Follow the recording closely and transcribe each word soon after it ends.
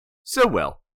So,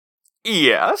 Will,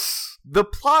 Yes. the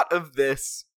plot of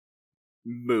this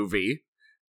movie...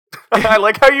 I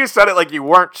like how you said it like you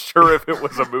weren't sure if it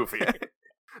was a movie.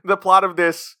 The plot of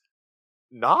this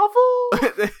novel?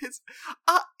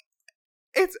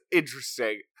 It's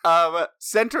interesting.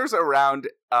 Centers around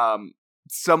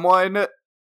someone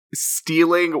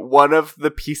stealing one of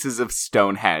the pieces of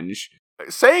Stonehenge.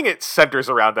 Saying it centers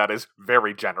around that is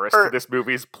very generous to this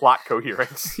movie's plot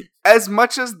coherence. As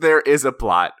much as there is a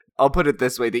plot, I'll put it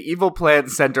this way, the evil plan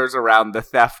centers around the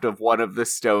theft of one of the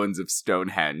stones of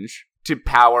Stonehenge to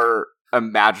power a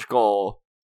magical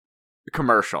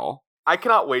commercial. I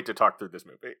cannot wait to talk through this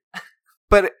movie.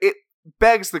 But it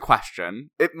begs the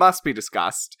question, it must be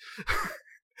discussed.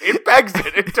 It begs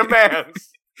it, it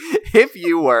demands. If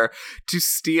you were to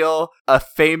steal a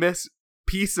famous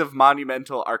piece of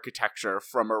monumental architecture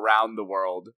from around the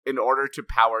world in order to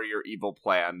power your evil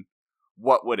plan,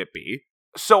 what would it be?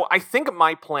 So I think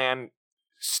my plan,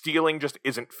 stealing just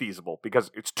isn't feasible because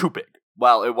it's too big.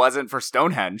 Well, it wasn't for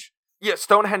Stonehenge. Yeah,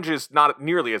 Stonehenge is not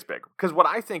nearly as big. Because what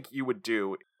I think you would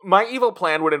do, my evil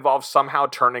plan would involve somehow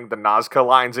turning the Nazca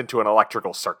lines into an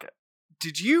electrical circuit.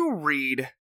 Did you read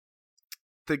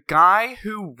the guy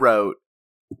who wrote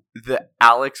the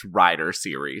Alex Rider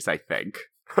series, I think?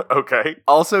 Okay.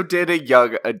 Also did a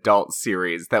young adult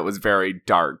series that was very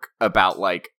dark about,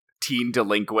 like, teen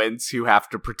delinquents who have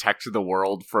to protect the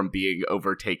world from being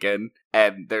overtaken.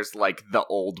 And there's, like, the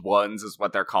old ones is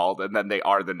what they're called, and then they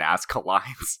are the Nazca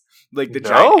lines. Like, the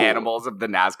giant animals of the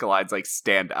Nazca lines, like,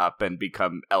 stand up and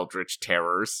become eldritch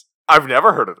terrors. I've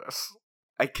never heard of this.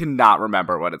 I cannot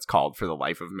remember what it's called for the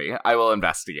life of me. I will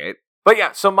investigate. But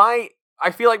yeah, so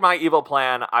I feel like my evil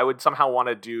plan, I would somehow want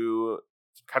to do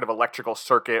kind of electrical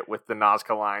circuit with the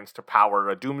Nazca lines to power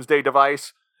a doomsday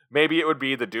device. Maybe it would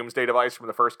be the doomsday device from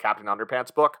the first Captain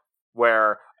Underpants book,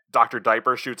 where Dr.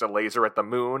 Diaper shoots a laser at the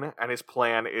moon, and his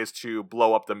plan is to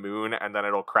blow up the moon, and then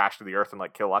it'll crash to the earth and,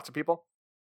 like, kill lots of people.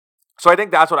 So I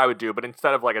think that's what I would do, but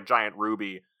instead of, like, a giant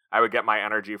ruby, I would get my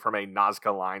energy from a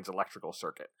Nazca lines electrical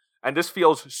circuit. And this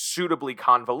feels suitably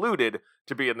convoluted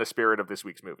to be in the spirit of this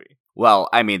week's movie. Well,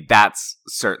 I mean, that's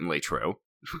certainly true.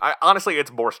 Honestly,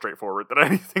 it's more straightforward than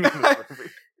anything in this movie.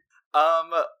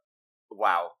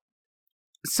 Wow.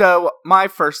 So, my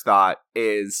first thought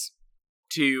is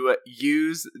to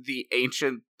use the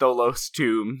ancient Tholos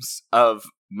tombs of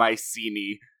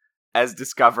Mycenae as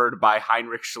discovered by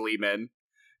Heinrich Schliemann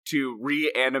to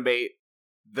reanimate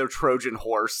the Trojan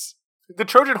horse. The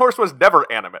Trojan horse was never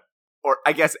animate. Or,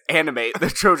 I guess, animate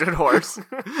the Trojan horse.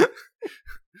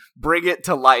 Bring it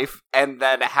to life, and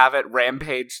then have it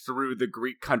rampage through the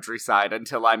Greek countryside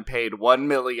until I'm paid $1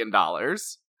 million.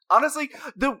 Honestly,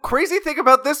 the crazy thing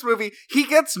about this movie, he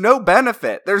gets no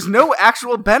benefit. There's no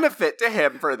actual benefit to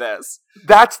him for this.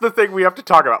 That's the thing we have to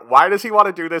talk about. Why does he want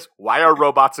to do this? Why are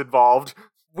robots involved?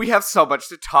 We have so much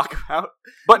to talk about.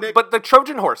 But the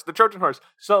Trojan horse.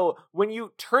 So, when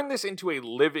you turn this into a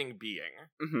living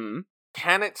being,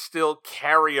 can it still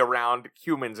carry around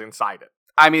humans inside it?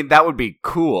 I mean, that would be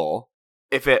cool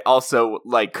if it also,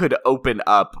 like, could open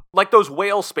up. Like those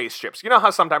whale spaceships. You know how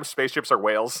sometimes spaceships are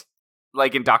whales?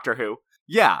 Like in Doctor Who?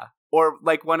 Yeah. Or,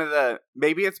 like, one of the...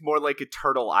 Maybe it's more like a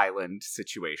Turtle Island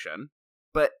situation.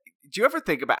 But do you ever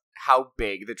think about how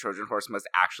big the Trojan horse must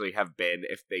actually have been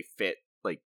if they fit,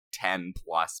 like, 10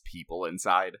 plus people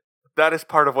inside? That is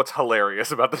part of what's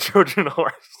hilarious about the Trojan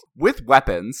horse. With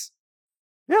weapons.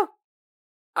 Yeah.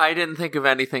 I didn't think of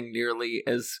anything nearly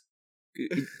as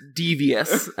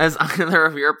devious as either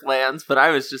of your plans, but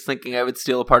I was just thinking I would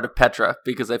steal a part of Petra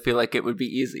because I feel like it would be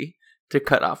easy to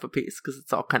cut off a piece because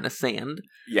it's all kind of sand.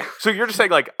 Yeah. So you're just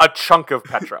saying, like, a chunk of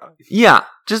Petra? Yeah,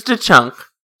 just a chunk.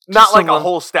 Not like a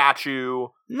whole statue?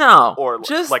 No. Or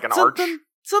just like an arch?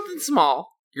 Something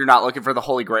small. You're not looking for the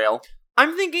Holy Grail?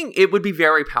 I'm thinking it would be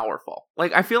very powerful.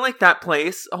 Like, I feel like that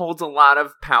place holds a lot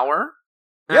of power.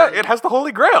 Yeah, it has the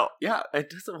Holy Grail. Yeah. It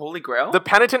does a Holy Grail? The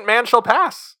penitent man shall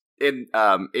pass. In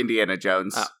Indiana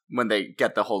Jones, when they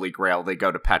get the Holy Grail, they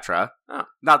go to Petra. Oh.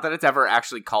 Not that it's ever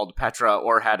actually called Petra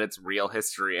or had its real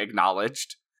history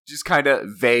acknowledged. Just kind of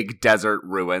vague desert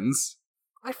ruins.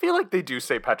 I feel like they do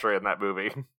say Petra in that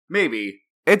movie. Maybe.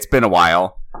 It's been a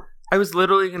while. I was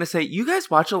literally going to say, you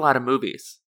guys watch a lot of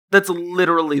movies. That's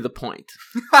literally the point.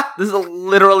 This is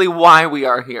literally why we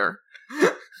are here.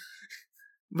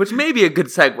 Which may be a good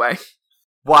segue.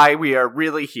 Why we are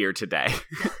really here today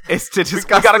is to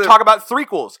discuss. We gotta talk about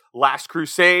threequels. Last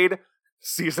Crusade,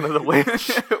 Season of the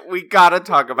Witch. We gotta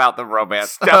talk about the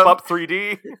romance. Step Up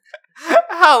 3D.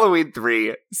 Halloween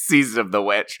 3, Season of the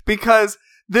Witch. Because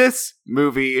this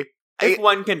movie... If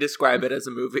one can describe it as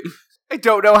a movie. I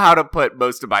don't know how to put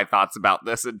most of my thoughts about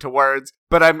this into words,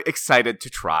 but I'm excited to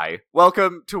try.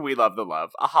 Welcome to We Love the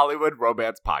Love, a Hollywood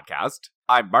romance podcast.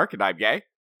 I'm Mark and I'm gay.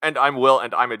 And I'm Will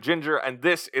and I'm a ginger, and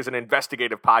this is an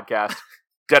investigative podcast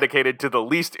dedicated to the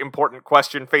least important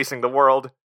question facing the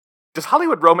world. Does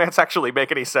Hollywood romance actually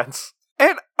make any sense?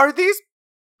 And are these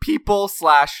people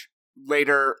 /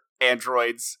 later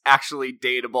androids actually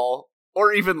dateable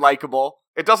or even likable?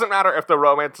 It doesn't matter if the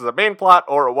romance is a main plot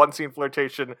or a one-scene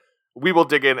flirtation. We will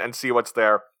dig in and see what's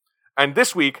there. And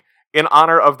this week, in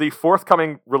honor of the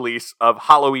forthcoming release of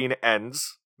Halloween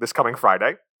Ends, this coming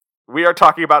Friday, we are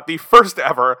talking about the first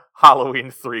ever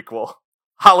Halloween threequel,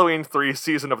 Halloween 3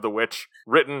 Season of the Witch,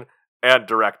 written and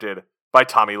directed by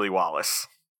Tommy Lee Wallace.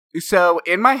 So,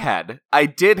 in my head, I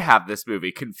did have this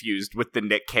movie confused with the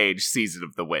Nick Cage Season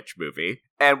of the Witch movie.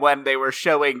 And when they were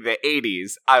showing the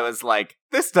 80s, I was like,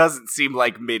 this doesn't seem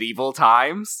like medieval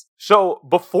times. So,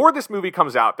 before this movie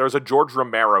comes out, there's a George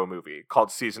Romero movie called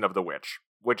Season of the Witch,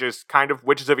 which is kind of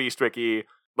Witches of Eastwick-y,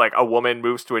 like a woman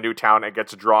moves to a new town and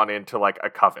gets drawn into like a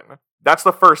coven. That's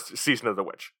the first Season of the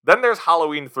Witch. Then there's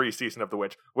Halloween 3 Season of the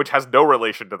Witch, which has no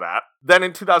relation to that. Then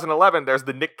in 2011, there's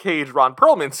the Nick Cage, Ron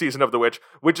Perlman Season of the Witch,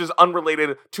 which is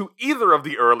unrelated to either of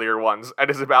the earlier ones and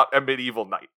is about a medieval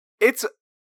knight. It's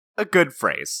a good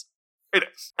phrase. It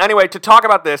is. Anyway, to talk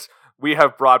about this, we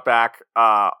have brought back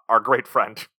our great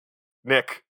friend,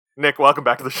 Nick. Nick, welcome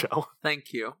back to the show.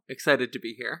 Thank you. Excited to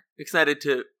be here. Excited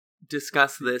to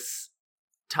discuss this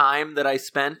time that I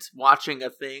spent watching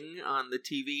a thing on the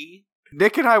TV.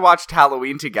 Nick and I watched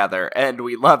Halloween together, and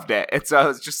we loved it. And so I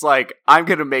was just like, I'm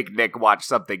going to make Nick watch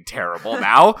something terrible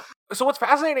now. So what's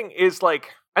fascinating is,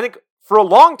 like, I think for a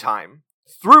long time,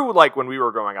 through, like, when we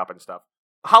were growing up and stuff,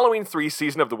 Halloween 3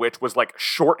 Season of the Witch was, like,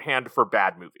 shorthand for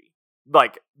bad movie.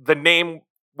 Like, the name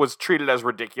was treated as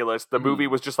ridiculous. The movie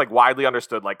was just, like, widely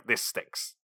understood, like, this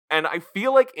stinks. And I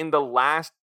feel like in the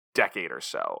last decade or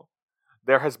so,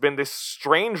 there has been this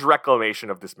strange reclamation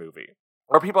of this movie,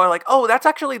 where people are like, oh, that's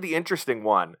actually the interesting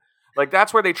one. Like,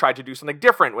 that's where they tried to do something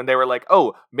different, when they were like,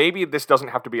 oh, maybe this doesn't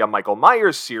have to be a Michael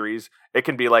Myers series. It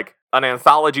can be, like, an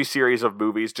anthology series of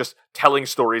movies just telling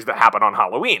stories that happen on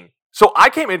Halloween. So I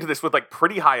came into this with, like,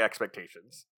 pretty high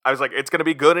expectations. I was like, it's going to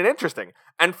be good and interesting.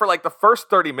 And for, like, the first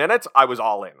 30 minutes, I was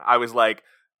all in. I was like,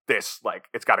 this, like,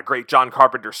 it's got a great John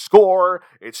Carpenter score.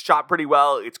 It's shot pretty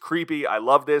well. It's creepy. I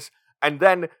love this. And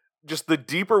then just the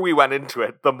deeper we went into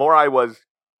it, the more I was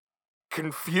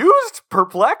confused,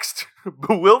 perplexed,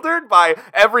 bewildered by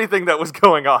everything that was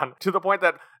going on, to the point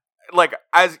that, like,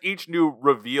 as each new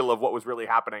reveal of what was really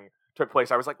happening took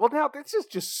place, I was like, well, now this is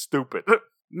just stupid.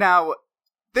 Now,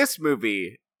 this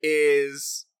movie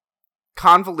is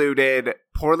convoluted,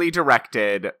 poorly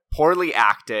directed, poorly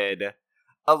acted.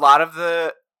 A lot of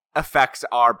the effects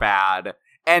are bad.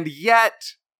 And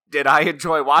yet, did I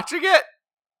enjoy watching it?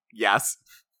 Yes.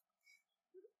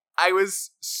 I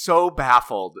was so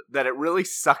baffled that it really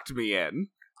sucked me in.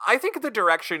 I think the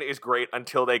direction is great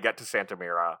until they get to Santa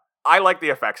Mira. I like the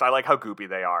effects. I like how goopy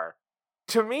they are.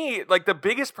 To me, like, the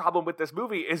biggest problem with this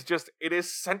movie is just it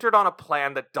is centered on a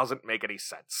plan that doesn't make any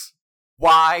sense.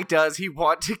 Why does he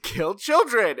want to kill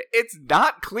children? It's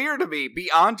not clear to me,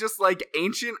 beyond just, like,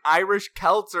 ancient Irish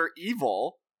Celts are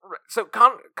evil. So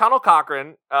Conal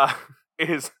Cochran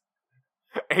is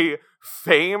a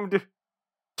famed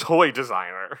toy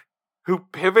designer who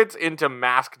pivots into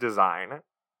mask design,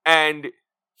 and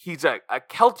he's a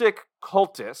Celtic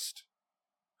cultist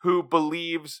who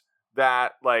believes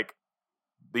that, like,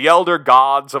 the elder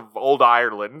gods of old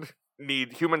Ireland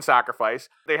need human sacrifice.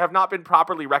 They have not been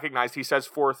properly recognized, he says,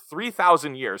 for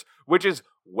 3,000 years, which is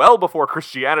well before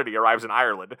Christianity arrives in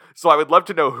Ireland. So I would love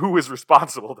to know who is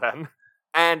responsible then.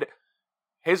 And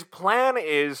his plan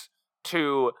is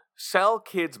to sell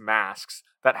kids masks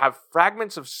that have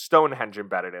fragments of Stonehenge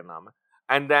embedded in them.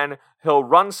 And then he'll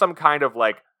run some kind of,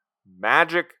 like,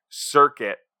 magic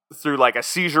circuit through, like, a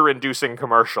seizure-inducing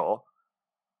commercial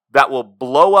that will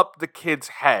blow up the kids'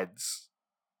 heads,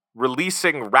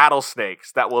 releasing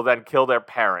rattlesnakes that will then kill their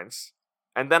parents.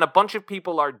 And then a bunch of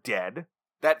people are dead.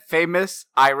 That famous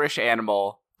Irish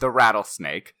animal, the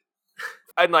rattlesnake.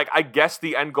 And, like, I guess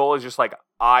the end goal is just, like,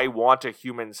 I want a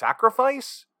human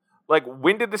sacrifice? Like,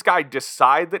 when did this guy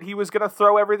decide that he was going to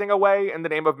throw everything away in the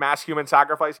name of mass human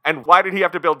sacrifice? And why did he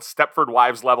have to build Stepford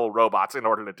Wives-level robots in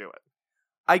order to do it?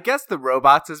 I guess the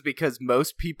robots is because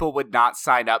most people would not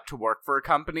sign up to work for a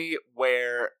company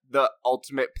where the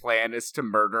ultimate plan is to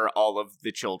murder all of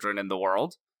the children in the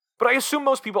world. But I assume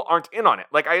most people aren't in on it.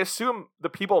 Like, I assume the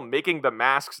people making the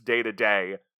masks day to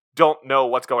day don't know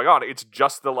what's going on. It's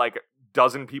just the, like,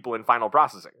 dozen people in final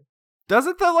processing.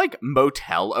 Doesn't the, like,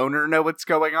 motel owner know what's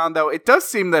going on, though? It does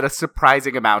seem that a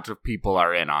surprising amount of people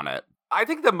are in on it. I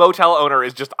think the motel owner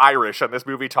is just Irish, and this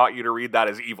movie taught you to read that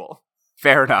as evil.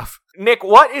 Fair enough. Nick,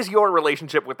 what is your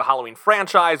relationship with the Halloween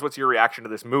franchise? What's your reaction to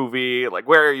this movie? Like,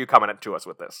 where are you coming to us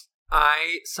with this?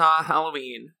 I saw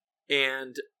Halloween,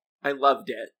 and I loved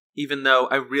it, even though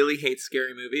I really hate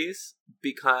scary movies,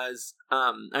 because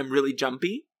I'm really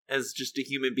jumpy as just a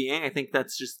human being. I think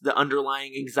that's just the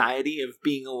underlying anxiety of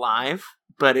being alive,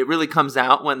 but it really comes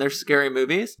out when there's scary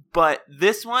movies. But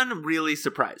this one really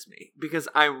surprised me, because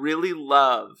I really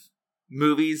love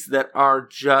movies that are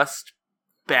just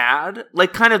bad,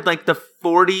 like kind of like the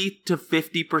 40 to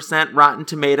 50% Rotten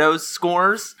Tomatoes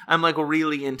scores. I'm like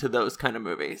really into those kind of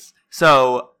movies.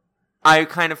 So I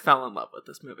kind of fell in love with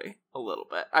this movie a little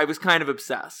bit. I was kind of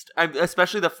obsessed.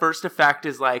 Especially the first effect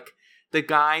is like the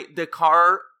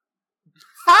car,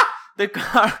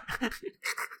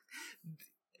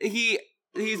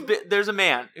 there's a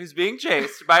man who's being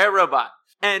chased by a robot,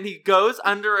 and he goes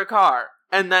under a car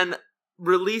and then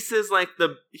releases like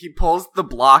he pulls the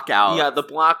block out. Yeah, the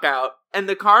block out, and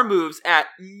the car moves at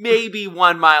maybe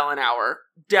 1 mile an hour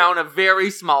down a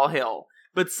very small hill.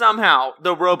 But somehow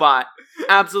the robot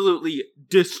absolutely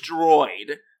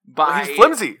destroyed by... He's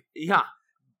flimsy. Yeah.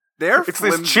 It's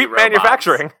this cheap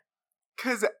manufacturing.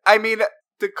 Because, I mean,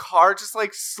 the car just,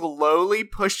 like, slowly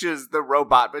pushes the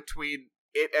robot between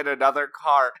it and another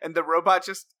car, and the robot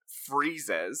just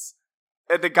freezes.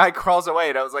 And the guy crawls away,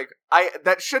 and I was like,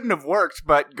 that shouldn't have worked,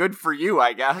 but good for you,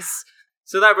 I guess.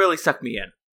 So that really sucked me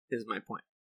in, is my point.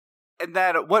 And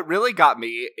then what really got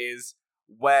me is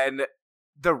when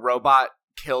the robot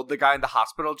killed the guy in the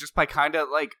hospital just by kind of,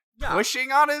 like,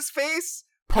 pushing on his face.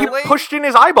 He pushed in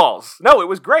his eyeballs. No, it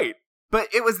was great. But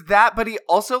it was that, but he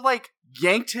also, like,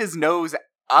 yanked his nose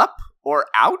up or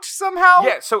out somehow?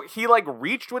 Yeah, so he, like,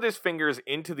 reached with his fingers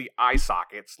into the eye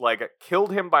sockets, like,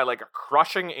 killed him by, like,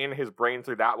 crushing in his brain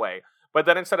through that way. But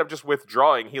then instead of just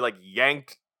withdrawing, he, like,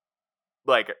 yanked,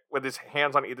 like, with his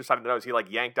hands on either side of the nose, he,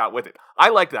 like, yanked out with it. I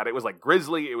liked that. It was, like,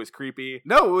 grisly. It was creepy.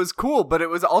 No, it was cool, but it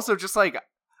was also just, like,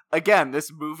 again,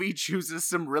 this movie chooses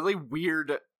some really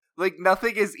weird... Like,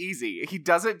 nothing is easy. He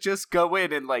doesn't just go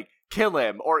in and, like, kill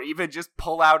him or even just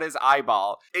pull out his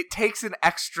eyeball. It takes an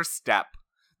extra step.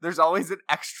 There's always an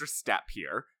extra step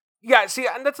here. Yeah, see,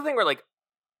 and that's the thing where, like,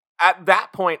 at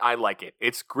that point, I like it.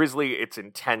 It's grisly, it's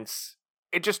intense.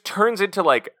 It just turns into,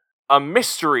 like, a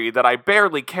mystery that I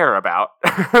barely care about.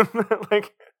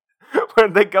 Like,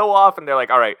 when they go off and they're like,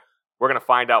 all right, we're gonna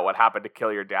find out what happened to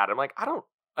kill your dad. I'm like, I don't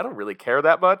really care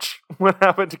that much what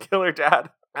happened to kill your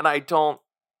dad. And I don't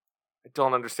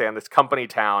understand this company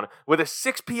town with a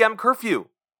 6 p.m. curfew.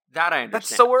 That I understand.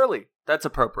 That's so early. That's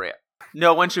appropriate.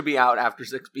 No one should be out after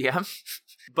 6 p.m.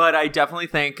 But I definitely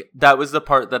think that was the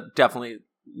part that definitely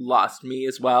lost me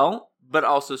as well, but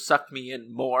also sucked me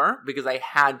in more because I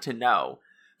had to know.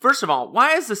 First of all,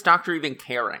 why is this doctor even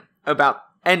caring about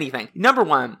anything? Number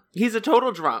one, he's a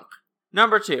total drunk.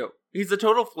 Number two, he's a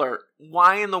total flirt.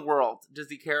 Why in the world does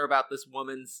he care about this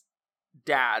woman's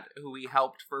dad who he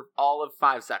helped for all of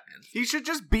 5 seconds? He should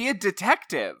just be a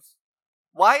detective.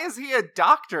 Why is he a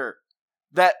doctor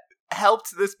that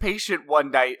helped this patient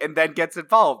one night and then gets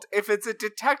involved? If it's a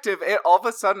detective, it all of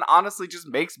a sudden honestly just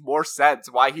makes more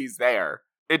sense why he's there.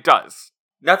 It does.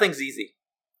 Nothing's easy.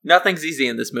 Nothing's easy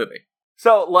in this movie.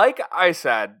 So, like I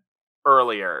said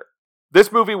earlier,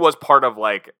 this movie was part of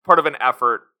an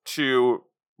effort to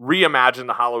reimagine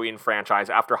the Halloween franchise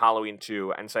after Halloween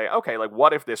 2 and say, okay, like,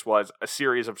 what if this was a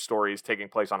series of stories taking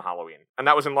place on Halloween? And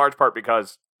that was in large part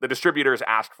because the distributors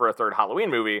asked for a third Halloween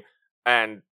movie,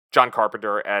 and John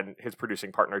Carpenter and his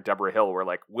producing partner, Deborah Hill, were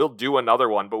like, we'll do another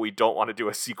one, but we don't want to do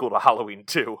a sequel to Halloween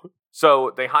 2.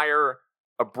 So they hire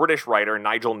a British writer,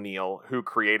 Nigel Neal, who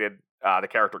created the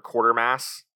character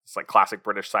Quatermass. It's like classic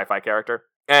British sci-fi character.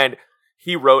 And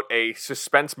he wrote a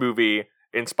suspense movie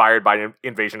inspired by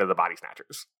Invasion of the Body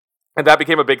Snatchers. And that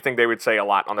became a big thing they would say a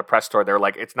lot on the press tour. They're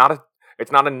like, it's not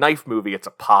a knife movie, it's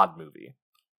a pod movie.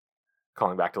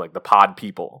 Calling back to like the pod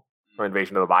people or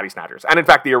Invasion of the Body Snatchers. And in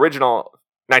fact, the original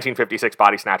 1956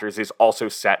 Body Snatchers is also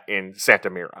set in Santa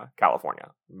Mira,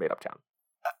 California, made up town.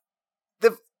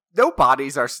 No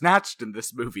bodies are snatched in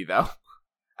this movie, though.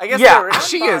 I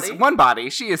guess one body.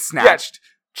 She is snatched. Yeah,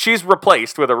 she's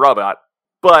replaced with a robot.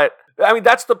 But, I mean,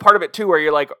 that's the part of it, too, where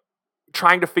you're like,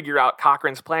 trying to figure out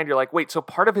Cochrane's plan. You're like, wait, so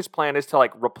part of his plan is to,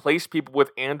 like, replace people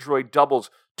with android doubles.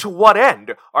 To what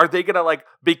end? Are they gonna, like,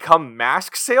 become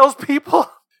mask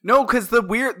salespeople? No, because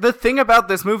the thing about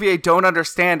this movie I don't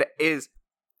understand is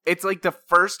it's, like, the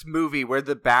first movie where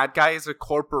the bad guy is a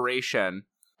corporation,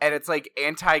 and it's, like,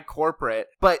 anti-corporate,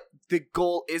 but the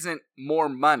goal isn't more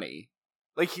money.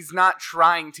 Like, he's not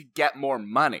trying to get more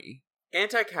money.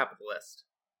 Anti-capitalist.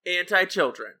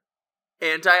 Anti-children.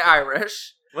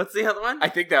 Anti-Irish. What's the other one? I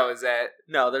think that was it.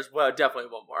 No, there's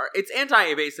definitely one more. It's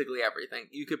anti-basically everything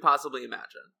you could possibly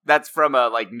imagine. That's from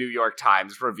a, New York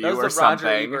Times review or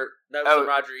something. That was the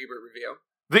Roger Ebert review.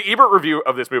 The Ebert review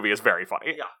of this movie is very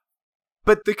funny. Yeah.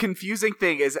 But the confusing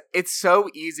thing is, it's so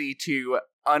easy to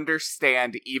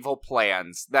understand evil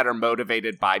plans that are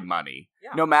motivated by money.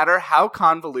 Yeah. No matter how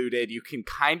convoluted, you can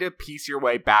kind of piece your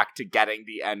way back to getting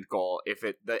the end goal if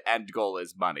the end goal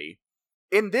is money.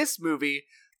 In this movie,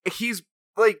 he's,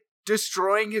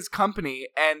 destroying his company,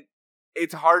 and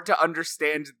it's hard to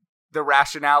understand the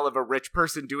rationale of a rich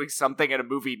person doing something in a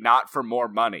movie not for more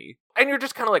money. And you're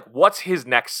just kind of like, what's his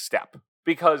next step?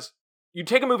 Because you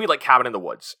take a movie like Cabin in the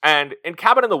Woods, and in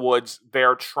Cabin in the Woods,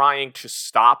 they're trying to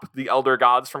stop the Elder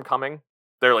Gods from coming.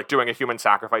 They're, doing a human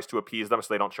sacrifice to appease them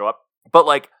so they don't show up.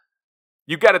 But,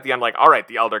 you get at the end, all right,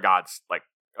 the Elder Gods,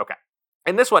 okay.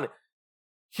 In this one,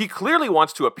 he clearly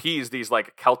wants to appease these,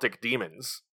 Celtic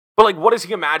demons. But, what does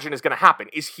he imagine is going to happen?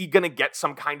 Is he going to get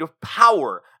some kind of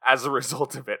power as a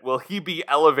result of it? Will he be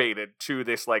elevated to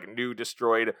this, new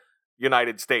destroyed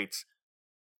United States?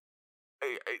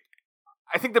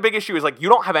 I think the big issue is, you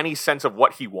don't have any sense of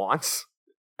what he wants.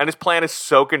 And his plan is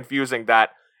so confusing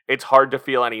that it's hard to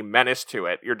feel any menace to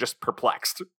it. You're just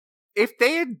perplexed. If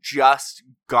they had just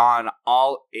gone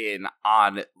all in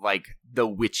on, the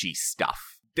witchy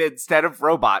stuff, instead of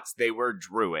robots, they were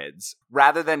druids,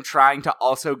 rather than trying to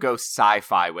also go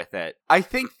sci-fi with it, I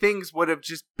think things would have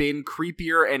just been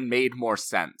creepier and made more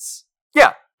sense.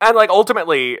 Yeah, and,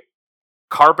 ultimately,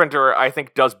 Carpenter, I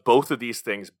think, does both of these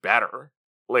things better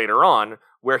later on,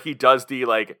 where he does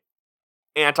the,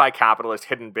 anti-capitalist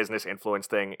hidden business influence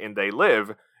thing in They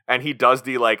Live, and he does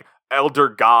the, elder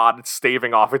god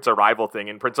staving off its arrival thing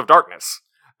in Prince of Darkness.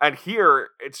 And here,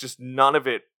 it's just none of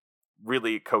it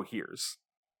really coheres.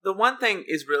 The one thing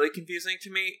is really confusing to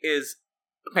me is,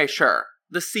 okay, sure,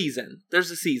 the season.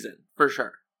 There's a season, for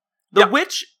sure. The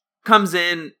witch comes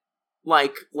in,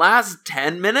 last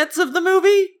 10 minutes of the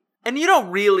movie? And you don't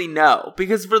really know,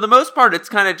 because for the most part, it's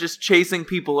kind of just chasing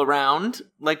people around,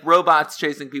 robots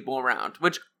chasing people around,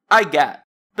 which I get.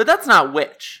 But that's not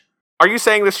witch. Are you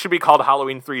saying this should be called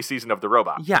Halloween 3 Season of the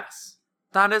Robot? Yes,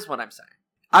 that is what I'm saying.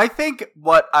 I think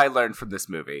what I learned from this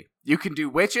movie, you can do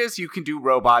witches, you can do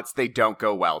robots, they don't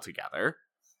go well together.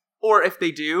 Or if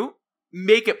they do,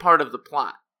 make it part of the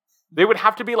plot. They would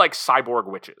have to be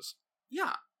cyborg witches.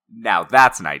 Yeah. Now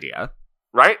that's an idea.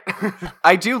 Right?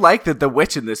 I do like that the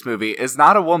witch in this movie is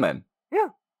not a woman. Yeah.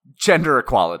 Gender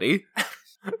equality.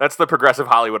 That's the progressive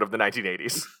Hollywood of the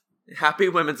 1980s. Happy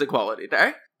Women's Equality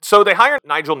Day. So they hire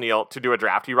Nigel Neal to do a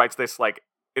draft. He writes this,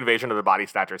 Invasion of the Body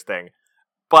Snatchers thing.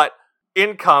 But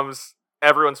in comes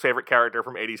everyone's favorite character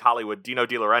from 80s Hollywood, Dino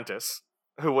De Laurentiis,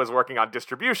 who was working on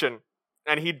distribution,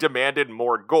 and he demanded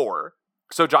more gore.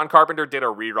 So John Carpenter did a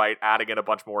rewrite, adding in a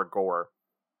bunch more gore.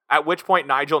 At which point,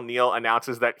 Nigel Neal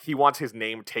announces that he wants his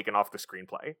name taken off the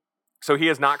screenplay. So he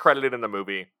is not credited in the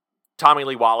movie. Tommy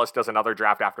Lee Wallace does another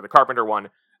draft after the Carpenter one,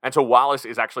 and so Wallace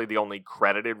is actually the only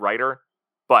credited writer,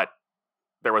 but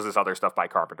there was this other stuff by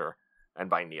Carpenter and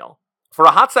by Neal. For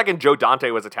a hot second, Joe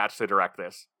Dante was attached to direct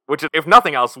this, which, if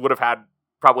nothing else, would have had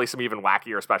probably some even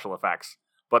wackier special effects,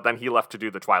 but then he left to do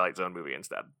the Twilight Zone movie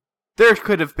instead. There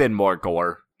could have been more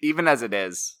gore, even as it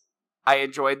is. I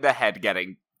enjoyed the head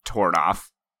getting torn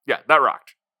off. Yeah, that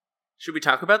rocked. Should we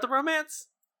talk about the romance?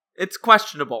 It's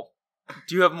questionable.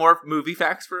 Do you have more movie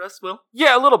facts for us, Will?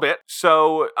 Yeah, a little bit.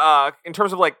 So, in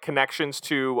terms of connections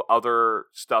to other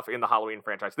stuff in the Halloween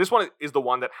franchise, this one is the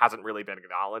one that hasn't really been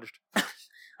acknowledged.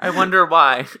 I wonder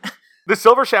why. The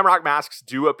Silver Shamrock masks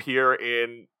do appear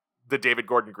in the David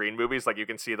Gordon Green movies. You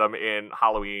can see them in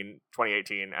Halloween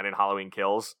 2018 and in Halloween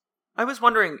Kills. I was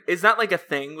wondering, is that a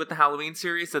thing with the Halloween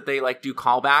series that they do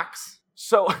callbacks?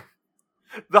 So,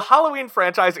 the Halloween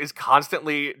franchise is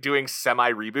constantly doing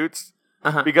semi-reboots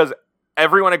because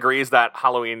everyone agrees that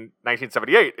Halloween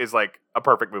 1978 is a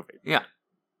perfect movie. Yeah.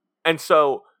 And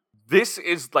so this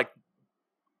is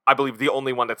I believe the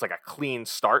only one that's a clean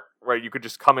start where you could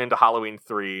just come into Halloween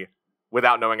 3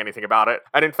 without knowing anything about it.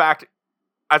 And in fact,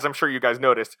 as I'm sure you guys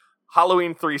noticed,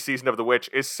 Halloween 3 Season of the Witch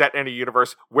is set in a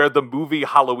universe where the movie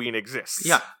Halloween exists.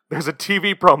 Yeah. There's a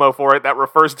TV promo for it that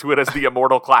refers to it as the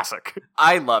immortal classic.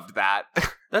 I loved that.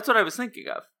 That's what I was thinking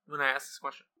of when I asked this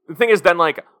question. The thing is then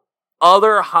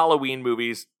other Halloween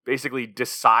movies basically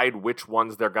decide which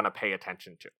ones they're going to pay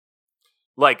attention to.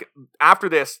 After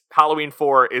this, Halloween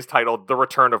 4 is titled The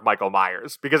Return of Michael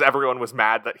Myers because everyone was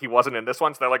mad that he wasn't in this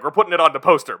one. So they're we're putting it on the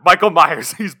poster. Michael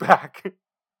Myers, he's back.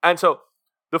 And so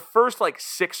the first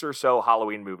 6 or so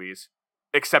Halloween movies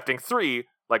excepting 3,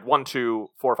 like 1, 2,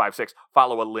 4, 5, 6,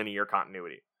 follow a linear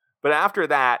continuity. But after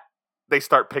that, they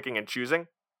start picking and choosing.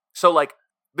 So, like,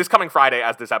 this coming Friday,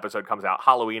 as this episode comes out,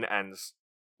 Halloween Ends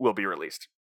will be released.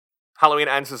 Halloween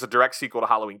Ends is a direct sequel to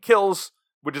Halloween Kills,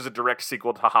 which is a direct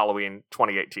sequel to Halloween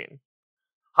 2018.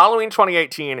 Halloween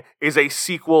 2018 is a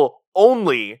sequel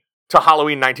only to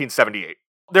Halloween 1978.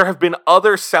 There have been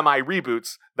other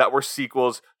semi-reboots that were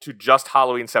sequels to just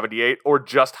Halloween 78 or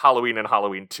just Halloween and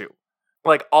Halloween 2.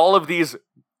 Like, all of these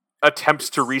attempts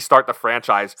to restart the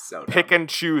franchise, pick and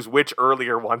choose which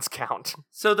earlier ones count.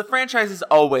 So the franchise is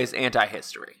always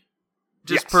anti-history.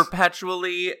 Just Yes.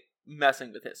 perpetually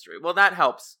messing with history. Well, that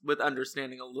helps with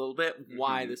understanding a little bit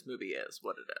why this movie is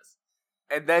what it is.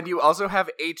 And then you also have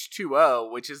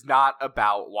H2O, which is not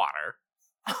about water.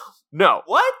 No.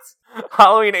 What?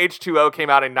 Halloween H2O came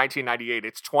out in 1998.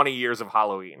 It's 20 years of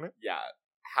Halloween. Yeah,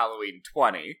 Halloween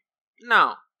 20.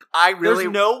 No. I really...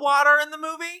 There's no water in the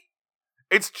movie?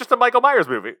 It's just a Michael Myers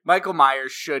movie. Michael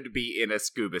Myers should be in a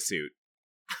scuba suit.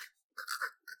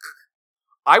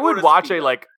 I would Or a watch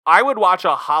speedo. I would watch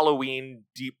a Halloween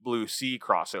Deep Blue Sea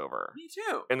crossover. Me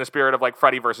too. In the spirit of like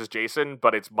Freddy versus Jason,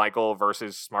 but it's Michael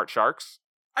versus Smart Sharks.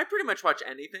 I pretty much watch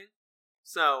anything.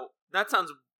 So that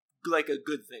sounds like a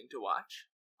good thing to watch,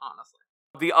 honestly.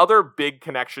 The other big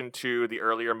connection to the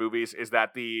earlier movies is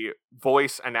that the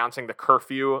voice announcing the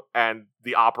curfew and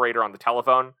the operator on the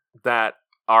telephone that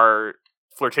our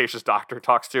flirtatious doctor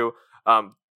talks to,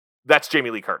 that's Jamie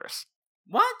Lee Curtis.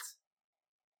 What?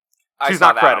 She's I saw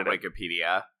not that credited. on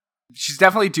Wikipedia. She's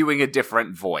definitely doing a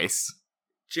different voice.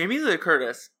 Jamie Lee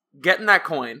Curtis getting that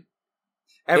coin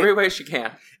every way she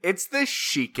can. It's the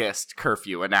chicest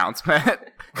curfew announcement.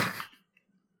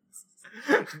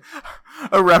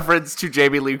 A reference to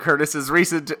Jamie Lee Curtis's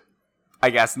recent, I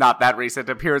guess not that recent,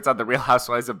 appearance on The Real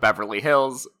Housewives of Beverly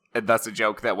Hills, and thus a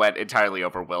joke that went entirely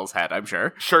over Will's head, I'm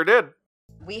sure. Sure did.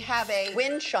 We have a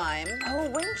wind chime Oh,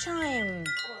 wind chime.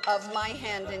 of my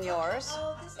hand in yours.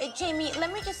 Hey, Jamie,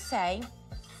 let me just say,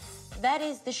 that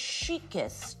is the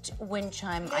chicest wind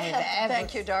chime I have ever.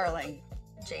 Thank you, darling.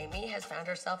 Jamie has found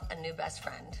herself a new best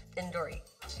friend in Dory.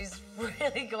 She's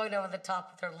really going over the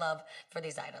top with her love for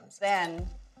these items. Then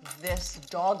this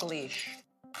dog leash.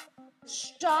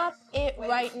 Stop it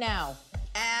right now.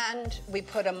 And we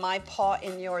put a My Paw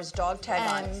in Yours dog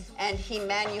tag on. And he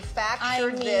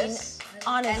manufactured I mean, this and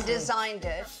honestly. designed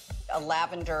it. A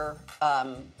lavender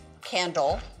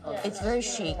candle. It's very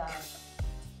chic.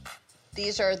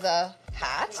 These are the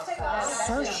hats.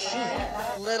 So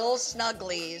chic. Little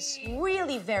snugglies.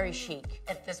 Really very chic.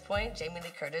 At this point, Jamie Lee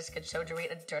Curtis could show Dorit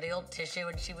a dirty old tissue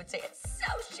and she would say, "It's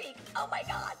so chic. Oh my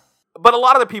God." But a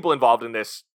lot of the people involved in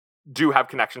this do have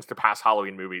connections to past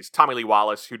Halloween movies. Tommy Lee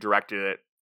Wallace, who directed it,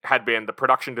 had been the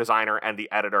production designer and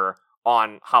the editor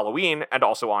on Halloween and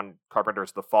also on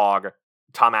Carpenter's The Fog.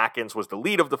 Tom Atkins was the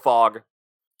lead of The Fog.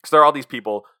 So there are all these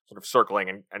people sort of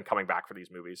circling and coming back for these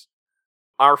movies.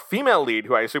 Our female lead,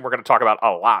 who I assume we're going to talk about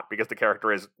a lot because the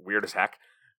character is weird as heck,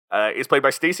 is played by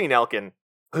Stacey Nelkin,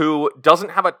 who doesn't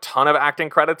have a ton of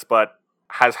acting credits, but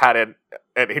has had an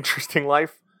interesting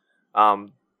life.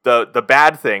 The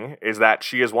bad thing is that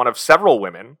she is one of several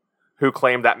women who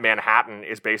claim that Manhattan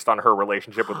is based on her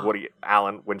relationship with Woody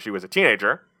Allen when she was a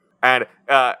teenager. And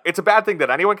it's a bad thing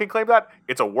that anyone can claim that.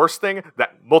 It's a worse thing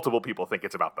that multiple people think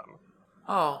it's about them.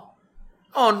 Oh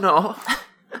no.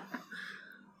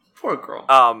 Poor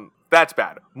girl. That's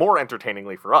bad. More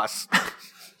entertainingly for us,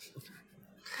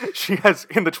 she has,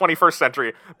 in the 21st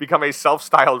century, become a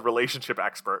self-styled relationship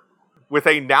expert with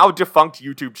a now defunct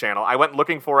YouTube channel. I went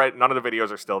looking for it. None of the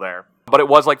videos are still there. But it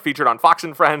was like featured on Fox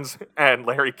and Friends and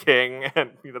Larry King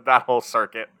and that whole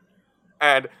circuit.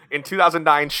 And in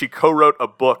 2009, she co-wrote a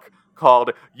book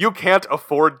called You Can't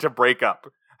Afford to Break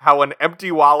Up: How an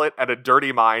Empty Wallet and a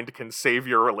Dirty Mind Can Save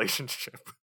Your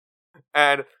Relationship.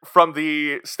 And from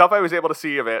the stuff I was able to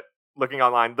see of it, looking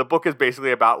online, the book is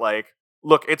basically about like,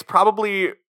 look, it's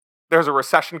probably, there's a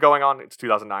recession going on. It's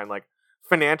 2009. Like,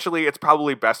 financially, it's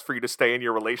probably best for you to stay in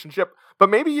your relationship, but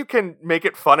maybe you can make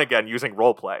it fun again using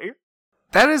roleplay.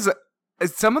 That is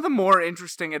some of the more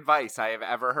interesting advice I have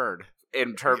ever heard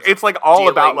in terms It's of like all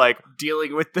about like,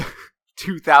 dealing with the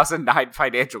 2009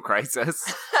 financial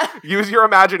crisis. use your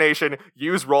imagination,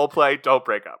 use roleplay, don't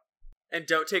break up. And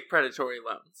don't take predatory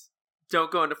loans. Don't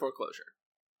go into foreclosure.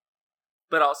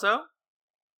 But also,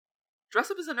 dress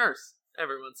up as a nurse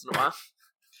every once in a while.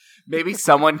 Maybe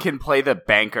someone can play the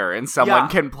banker and someone Yeah.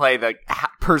 can play the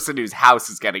person whose house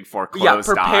is getting foreclosed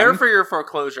prepare on. for your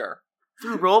foreclosure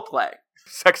through roleplay.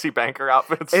 Sexy banker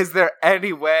outfits. Is there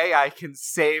any way I can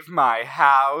save my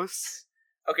house?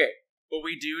 Okay, but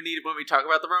we do need, when we talk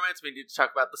about the romance, we need to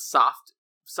talk about the soft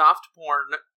soft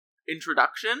porn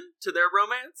introduction to their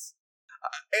romance.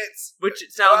 Which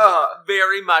sounds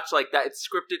very much like that. It's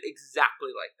scripted exactly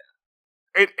like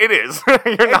that. It is.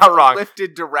 You're not wrong.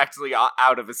 Lifted directly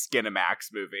out of a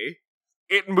Skinamax movie.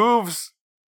 It moves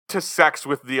to sex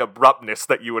with the abruptness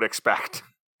that you would expect,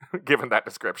 given that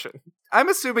description. I'm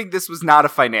assuming this was not a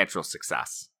financial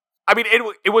success. I mean,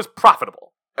 it was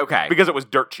profitable. Okay. Because it was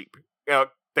dirt cheap. You know,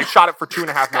 they shot it for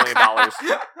 $2.5 million.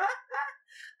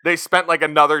 They spent like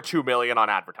another $2 million on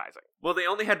advertising. Well, they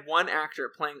only had one actor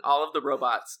playing all of the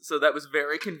robots, so that was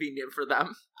very convenient for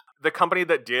them. The company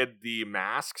that did the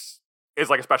masks is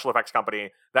like a special effects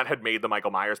company that had made the Michael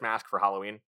Myers mask for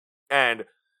Halloween. And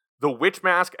the witch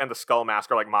mask and the skull mask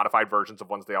are like modified versions of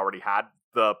ones they already had.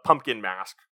 The pumpkin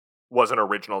mask was an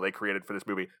original they created for this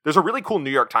movie. There's a really cool New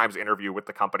York Times interview with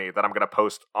the company that I'm going to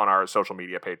post on our social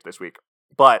media page this week.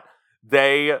 But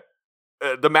the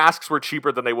masks were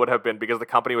cheaper than they would have been because the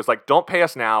company was like, don't pay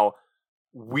us now.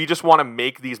 We just want to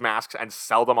make these masks and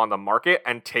sell them on the market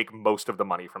and take most of the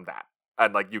money from that.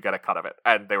 And like, you get a cut of it.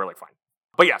 And they were like, fine.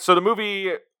 But yeah, so the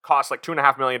movie cost like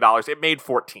 $2.5 million. It made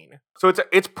 14. So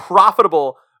it's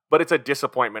profitable, but it's a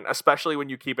disappointment, especially when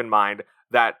you keep in mind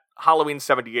that Halloween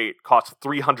 78 cost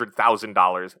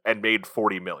 $300,000 and made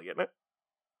 $40 million.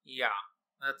 Yeah,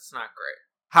 that's not great.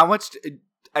 How much...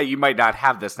 you might not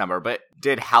have this number, but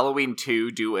did Halloween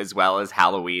 2 do as well as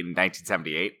Halloween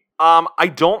 1978? I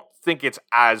don't think it's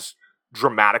as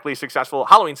dramatically successful.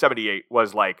 Halloween 78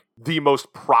 was like the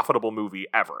most profitable movie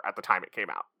ever at the time it came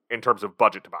out in terms of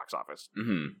budget to box office.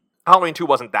 Mm-hmm. Halloween 2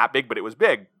 wasn't that big, but it was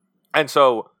big. And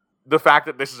so the fact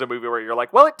that this is a movie where you're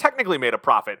like, well, it technically made a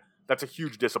profit, that's a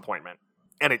huge disappointment.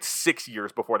 And it's 6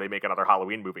 years before they make another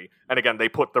Halloween movie. And again, they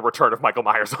put the return of Michael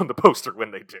Myers on the poster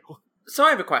when they do. So I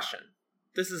have a question.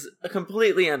 This is a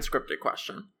completely unscripted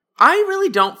question. I really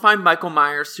don't find Michael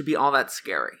Myers to be all that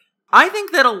scary. I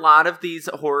think that a lot of these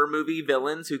horror movie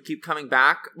villains who keep coming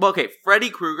back... Well, okay, Freddy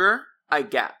Krueger, I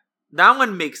get. That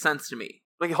one makes sense to me.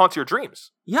 Like, he haunts your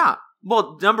dreams. Yeah.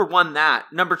 Well, number one,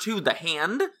 that. Number two, the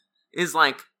hand is,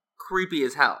 like, creepy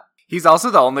as hell. He's also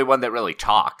the only one that really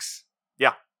talks.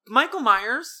 Yeah. Michael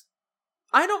Myers,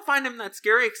 I don't find him that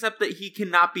scary except that he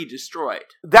cannot be destroyed.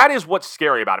 That is what's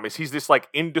scary about him, is he's this, like,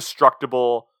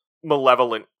 indestructible,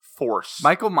 malevolent force.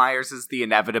 Michael Myers is the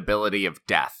inevitability of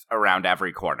death around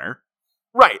every corner.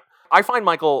 Right. I find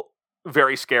Michael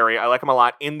very scary. I like him a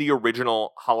lot in the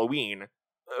original Halloween.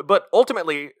 But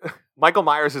ultimately, Michael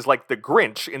Myers is like the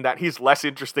Grinch in that he's less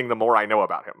interesting the more I know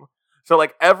about him. So,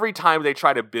 like, every time they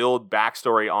try to build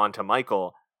backstory onto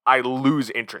Michael, I lose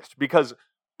interest. Because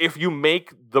if you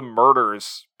make the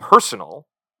murders personal,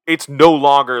 it's no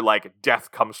longer like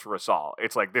death comes for us all.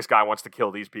 It's like this guy wants to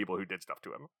kill these people who did stuff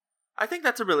to him. I think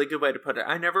that's a really good way to put it.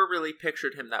 I never really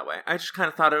pictured him that way. I just kind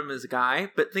of thought of him as a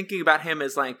guy, but thinking about him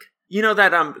as like, you know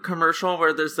that commercial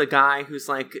where there's the guy who's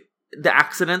like, the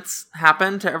accidents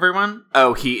happen to everyone?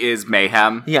 Oh, he is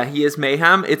mayhem? Yeah, he is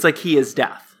mayhem. It's like he is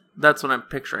death. That's what I'm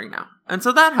picturing now. And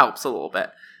so that helps a little bit.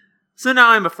 So now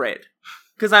I'm afraid.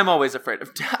 Because I'm always afraid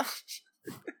of death.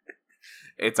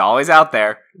 It's always out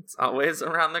there. It's always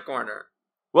around the corner.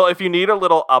 Well, if you need a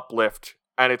little uplift,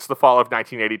 and it's the fall of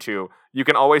 1982, you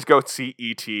can always go see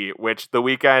E.T., which the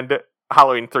weekend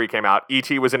Halloween 3 came out,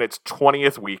 E.T. was in its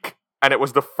 20th week, and it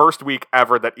was the first week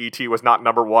ever that E.T. was not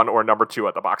number 1 or number 2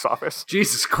 at the box office.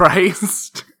 Jesus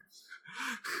Christ.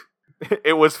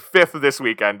 It was 5th this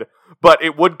weekend, but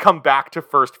it would come back to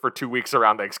first for 2 weeks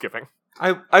around Thanksgiving.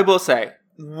 I will say,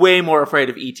 way more afraid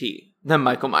of E.T. than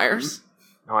Michael Myers.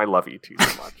 Oh, I love E.T.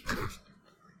 so much.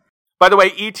 By the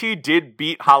way, E.T. did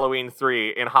beat Halloween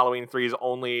 3 in Halloween 3's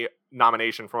only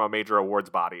nomination from a major awards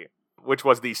body, which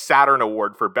was the Saturn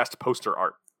Award for Best Poster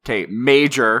Art. Okay,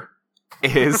 major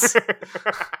is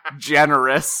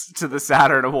generous to the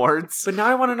Saturn Awards. But now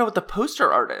I want to know what the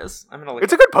poster art is. I'm gonna look.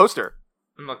 It's a good poster.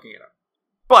 I'm looking it up.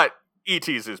 But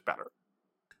E.T.'s is better.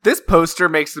 This poster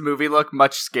makes the movie look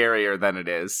much scarier than it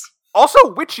is. Also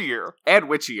witchier. And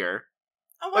witchier.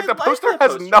 Oh, like, the poster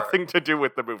has nothing to do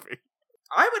with the movie.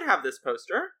 I would have this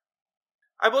poster.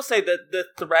 I will say that the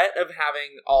threat of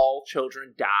having all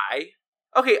children die...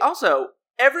 Okay, also,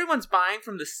 everyone's buying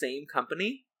from the same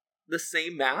company, the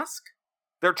same mask.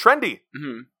 They're trendy.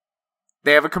 Mm-hmm.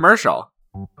 They have a commercial.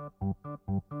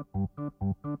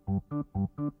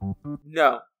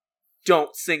 No.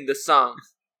 Don't sing the song.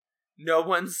 No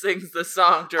one sings the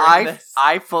song during this.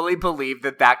 I fully believe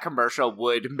that commercial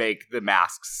would make the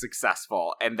masks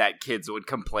successful and that kids would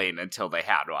complain until they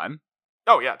had one.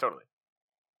 Oh, yeah, totally.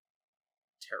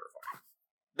 Terrifying.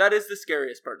 That is the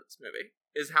scariest part of this movie,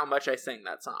 is how much I sing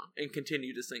that song and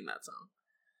continue to sing that song.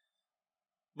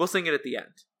 We'll sing it at the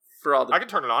end. For all the I can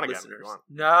turn it on again if listeners. you want.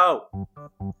 No.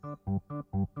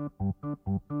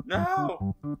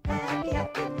 No. Happy,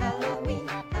 happy Halloween,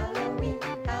 Halloween,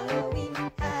 Halloween,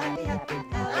 happy, happy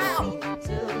Halloween,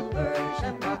 Silver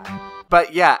Shamrock.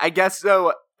 But yeah, I guess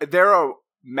so. They're a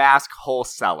mask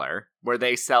wholesaler where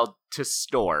they sell to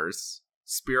stores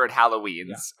Spirit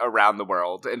Halloweens around the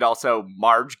world, and also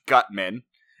Marge Gutman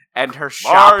and her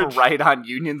shop right on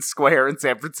Union Square in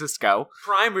San Francisco.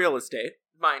 Prime real estate,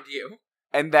 mind you.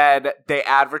 And then they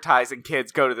advertise and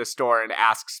kids go to the store and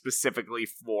ask specifically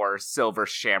for Silver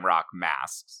Shamrock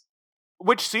masks.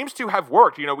 Which seems to have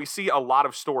worked. You know, we see a lot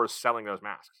of stores selling those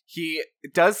masks. He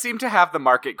does seem to have the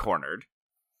market cornered.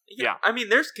 Yeah. I mean,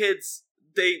 there's kids,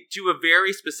 they do a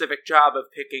very specific job of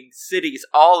picking cities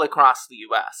all across the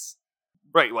U.S.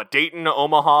 Right, what, Dayton,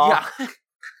 Omaha? Yeah.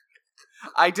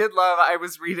 I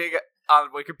was reading on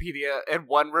Wikipedia, and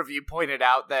one review pointed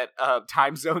out that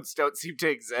time zones don't seem to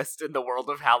exist in the world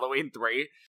of Halloween 3.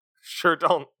 Sure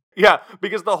don't. Yeah,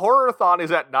 because the Horror-a-thon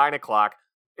is at 9 o'clock.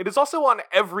 It is also on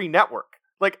every network.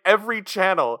 Like, every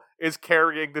channel is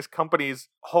carrying this company's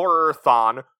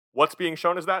Horror-a-thon. What's being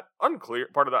shown is that unclear.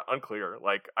 Part of that unclear.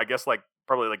 Like, I guess, like,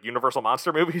 probably, like, Universal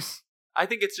Monster movies. I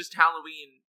think it's just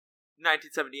Halloween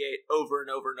 1978 over and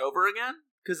over and over again.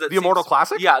 The Immortal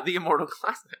Classic? Yeah, the Immortal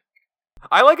Classic.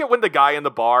 I like it when the guy in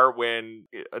the bar, when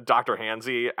Dr.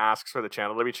 Hansy asks for the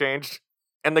channel to be changed,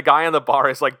 and the guy in the bar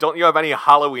is like, don't you have any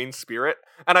Halloween spirit?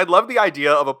 And I love the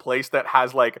idea of a place that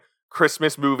has, like,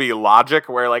 Christmas movie logic,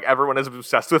 where, like, everyone is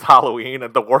obsessed with Halloween,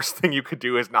 and the worst thing you could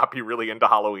do is not be really into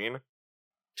Halloween.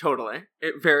 Totally.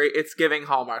 It's giving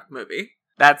Hallmark movie.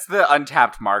 That's the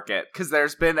untapped market, because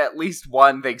there's been at least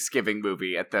one Thanksgiving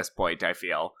movie at this point, I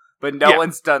feel. But no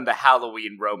one's done the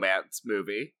Halloween romance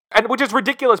movie. And which is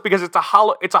ridiculous because it's a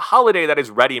holiday that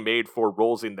is ready-made for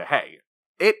Rolls in the Hay.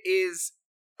 It is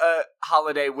a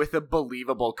holiday with a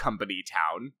believable company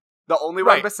town. The only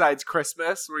one besides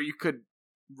Christmas where you could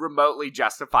remotely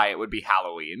justify it would be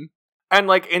Halloween. And,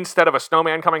 like, instead of a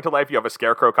snowman coming to life, you have a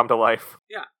scarecrow come to life.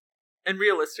 Yeah. And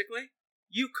realistically,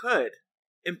 you could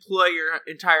employ your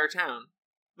entire town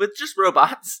with just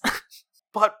robots.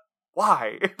 But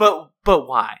why? But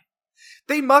why?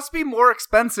 They must be more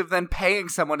expensive than paying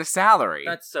someone a salary.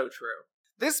 That's so true.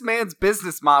 This man's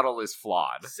business model is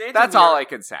flawed. Santa That's Mira- all I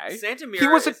can say. Santa Mira He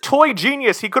was a toy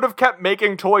genius. He could have kept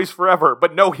making toys forever,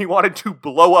 but no, he wanted to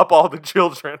blow up all the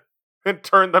children and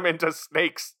turn them into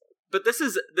snakes. But this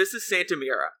is Santa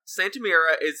Mira. Santa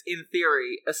Mira is, in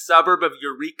theory, a suburb of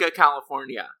Eureka,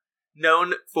 California,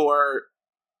 known for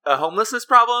a homelessness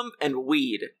problem and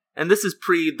weed. And this is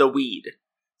pre the weed.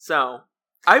 So,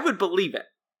 I would believe it.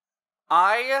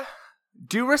 I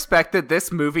do respect that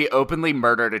this movie openly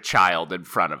murdered a child in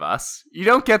front of us. You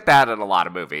don't get that in a lot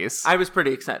of movies. I was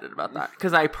pretty excited about that,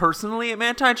 because I personally am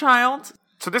anti-child.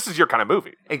 So this is your kind of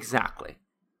movie. Exactly.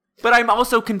 But I'm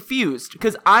also confused,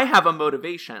 because I have a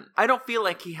motivation. I don't feel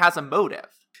like he has a motive.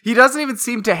 He doesn't even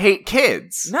seem to hate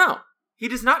kids. No. He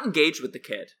does not engage with the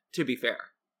kid, to be fair.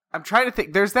 I'm trying to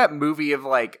think. There's that movie of,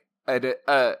 like,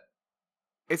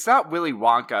 it's not Willy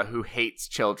Wonka who hates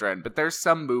children, but there's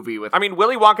some movie with... I mean,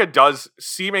 Willy Wonka does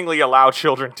seemingly allow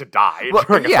children to die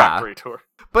during a factory tour.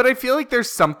 But I feel like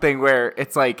there's something where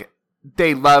it's like,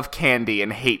 they love candy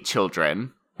and hate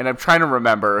children. And I'm trying to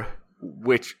remember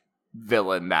which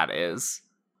villain that is.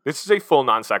 This is a full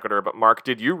non sequitur, but Mark,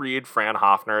 did you read Fran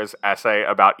Hoffner's essay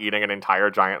about eating an entire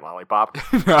giant lollipop?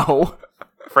 No.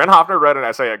 Fran Hoffner read an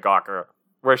essay at Gawker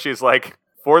where she's like,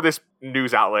 for this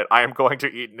news outlet, I am going to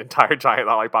eat an entire giant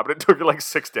lollipop, and it took her like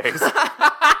 6 days.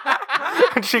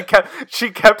 And she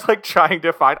kept like trying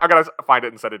to find. I gotta find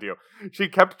it and send it to you. She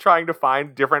kept trying to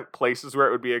find different places where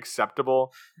it would be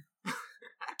acceptable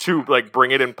to like bring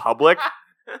it in public.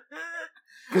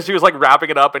 Because she was like wrapping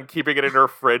it up and keeping it in her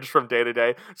fridge from day to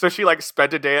day. So she like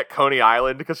spent a day at Coney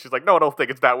Island because she's like, no, I don't think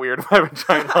it's that weird if I have a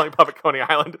giant lollipop at Coney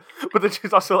Island. But then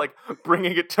she's also like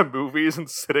bringing it to movies and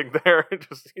sitting there and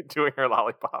just doing her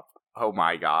lollipop. Oh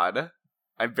my god.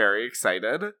 I'm very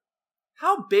excited.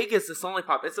 How big is this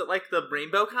lollipop? Is it like the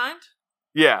rainbow kind?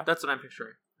 Yeah. That's what I'm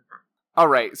picturing.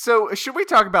 Alright, so should we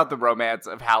talk about the romance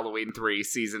of Halloween 3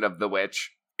 Season of the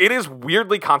Witch? It is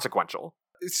weirdly consequential.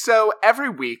 So every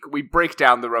week we break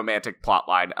down the romantic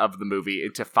plotline of the movie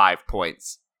into 5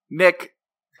 points. Nick,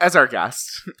 as our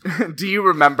guest, do you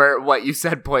remember what you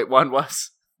said point 1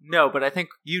 was? No, but I think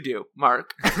you do,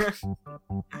 Mark. No!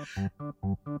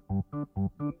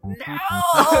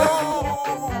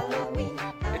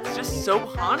 It's just so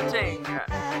haunting.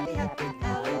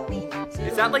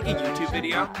 Is that like a YouTube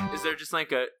video? Is there just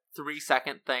like a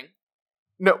 3-second thing?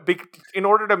 No, in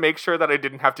order to make sure that I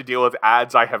didn't have to deal with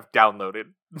ads, I have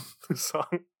downloaded the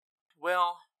song.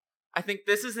 Well, I think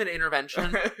this is an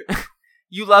intervention.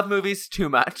 You love movies too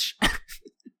much.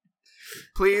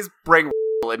 Please bring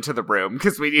into the room,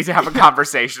 because we need to have a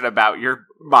conversation about your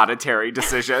monetary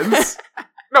decisions.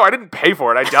 No, I didn't pay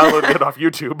for it. I downloaded it off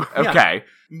YouTube. Okay.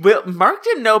 Well, Mark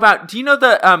didn't know about... Do you know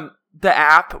the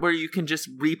app where you can just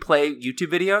replay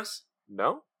YouTube videos?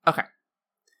 No? Okay.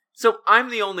 So I'm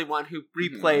the only one who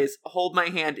replays Hold My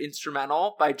Hand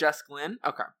Instrumental by Jess Glynn.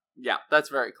 Okay. Yeah, that's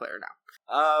very clear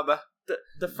now.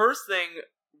 The first thing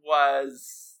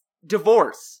was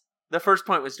divorce. The first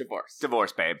point was divorce.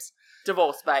 Divorce babes.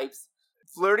 Divorce, babes.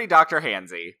 Flirty Dr.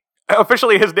 Hansy.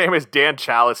 Officially, his name is Dan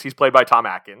Chalice. He's played by Tom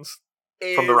Atkins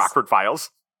from the Is Rockford Files.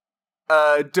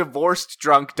 a divorced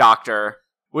drunk doctor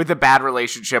with a bad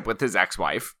relationship with his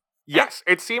ex-wife. Yes,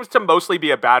 it seems to mostly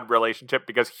be a bad relationship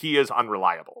because he is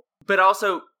unreliable. But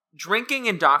also, drinking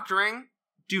and doctoring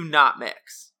do not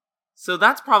mix. So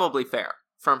that's probably fair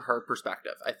from her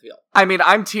perspective, I feel. I mean,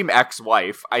 I'm team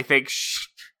ex-wife. I think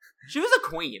She was a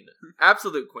queen.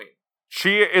 Absolute queen.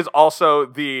 She is also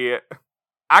the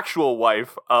actual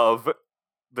wife of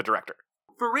the director.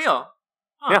 For real.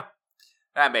 Huh. Yeah.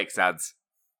 that makes sense.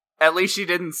 At least she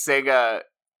didn't sing a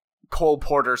Cole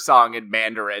Porter song in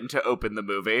Mandarin to open the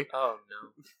movie. Oh,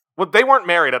 no. Well, they weren't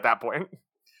married at that point.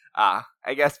 I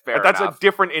guess fair That's enough. a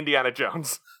different Indiana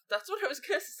Jones. That's what I was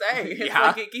going to say. It's Yeah.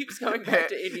 like it keeps going back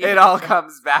to Indiana. It all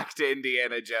comes back to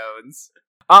Indiana Jones.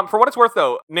 For what it's worth,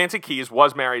 though, Nancy Kyes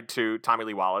was married to Tommy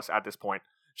Lee Wallace at this point.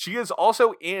 She is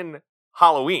also in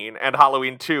Halloween and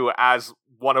Halloween 2 as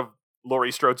one of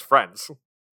Laurie Strode's friends.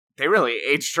 They really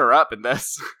aged her up in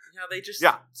this. Yeah, they just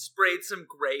Yeah. sprayed some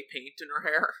gray paint in her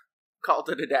hair. Called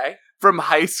it a day. From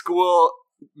high school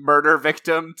murder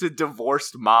victim to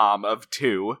divorced mom of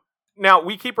 2. Now,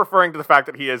 we keep referring to the fact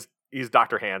that he's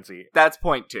Dr. Hansy. That's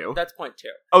point 2. That's point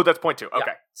 2. Oh, that's point 2. Okay.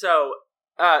 Yeah. So,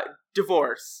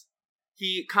 divorce.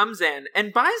 He comes in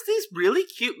and buys these really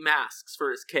cute masks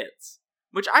for his kids,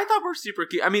 which I thought were super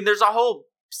cute. I mean, there's a whole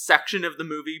section of the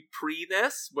movie pre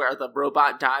this where the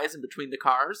robot dies in between the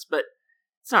cars, but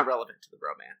it's not relevant to the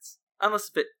romance.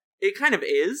 Unless it kind of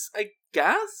is, I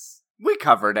guess. We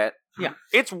covered it. Yeah.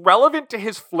 It's relevant to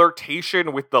his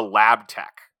flirtation with the lab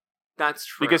tech. That's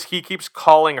true. Because he keeps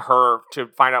calling her to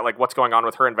find out, like, what's going on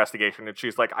with her investigation, and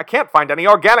she's like, I can't find any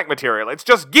organic material. It's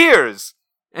just gears.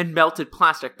 And melted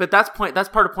plastic. But that's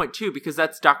part of point 2, because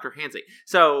that's Dr. Hansy.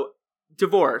 So,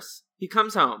 divorce. He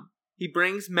comes home. He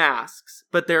brings masks,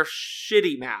 but they're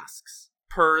shitty masks,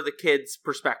 per the kid's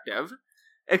perspective.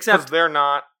 Because Except, they're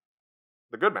not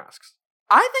the good masks.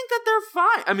 I think that they're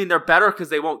fine. I mean, they're better because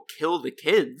they won't kill the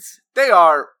kids. They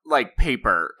are like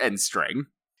paper and string.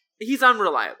 He's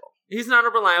unreliable. He's not a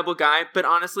reliable guy, but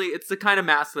honestly, it's the kind of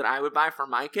mask that I would buy for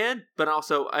my kid, but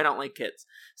also, I don't like kids.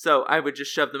 So, I would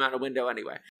just shove them out a window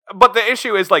anyway. But the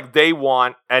issue is, like, they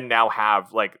want and now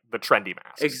have, like, the trendy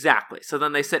masks. Exactly. So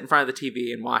then they sit in front of the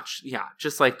TV and watch,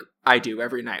 just like I do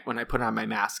every night when I put on my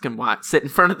mask and sit in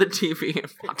front of the TV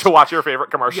and watch. To watch your favorite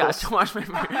commercials. Yeah, to watch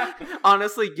my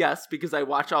honestly, yes, because I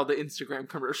watch all the Instagram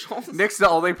commercials. Nick's the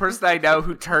only person I know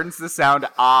who turns the sound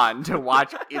on to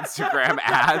watch Instagram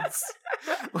ads.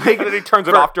 Like, and then he turns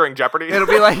it off during Jeopardy. It'll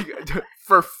be like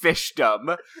for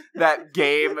Fishdom, that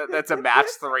game that's a match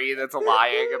 3 that's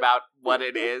lying about what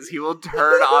it is. He will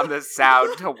turn on the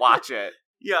sound to watch it.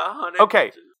 Yeah, 100%.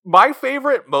 Okay, my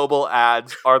favorite mobile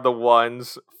ads are the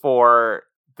ones for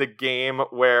the game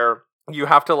where you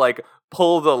have to, like,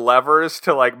 pull the levers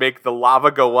to, like, make the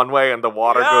lava go one way and the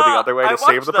water go the other way to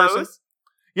save the person.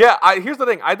 Yeah, here's the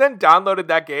thing. I then downloaded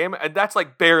that game, and that's,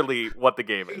 like, barely what the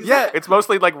game is. Yeah. It's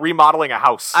mostly, like, remodeling a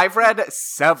house. I've read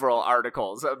several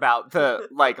articles about the,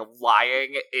 like,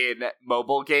 lying in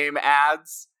mobile game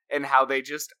ads and how they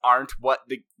just aren't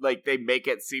they make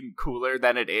it seem cooler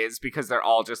than it is because they're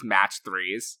all just match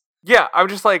 3s. Yeah, I'm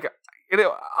just like,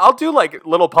 I'll do, like,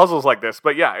 little puzzles like this,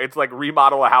 but yeah, it's like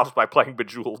remodel a house by playing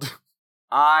Bejeweled.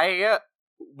 I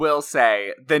will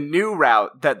say the new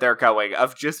route that they're going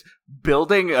of just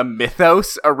building a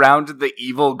mythos around the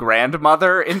evil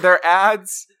grandmother in their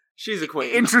ads. She's a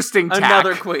queen. Interesting tack.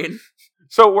 Another queen.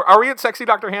 So are we at Sexy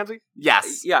Dr. Hansy?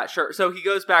 Yes. Yeah, sure. So he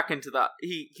goes back into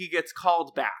he gets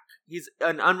called back. He's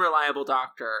an unreliable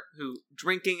doctor who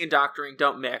drinking and doctoring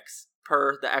don't mix,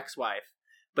 per the ex-wife.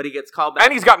 But he gets called back.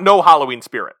 And he's got no Halloween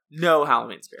spirit. No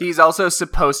Halloween spirit. He's also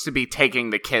supposed to be taking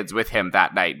the kids with him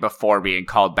that night before being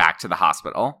called back to the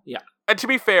hospital. Yeah. And to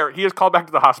be fair, he is called back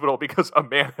to the hospital because a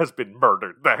man has been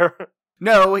murdered there.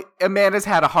 No, a man has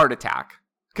had a heart attack.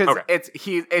 Because Okay.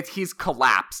 he's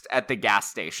collapsed at the gas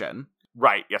station.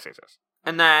 Right, yes.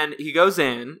 And then he goes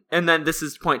in, and then this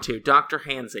is point 2, Dr.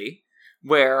 Hansy,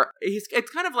 where it's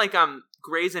kind of like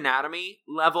Grey's Anatomy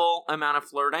level amount of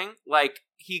flirting. Like,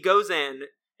 he goes in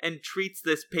and treats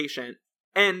this patient,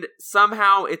 and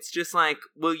somehow it's just like,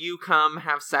 will you come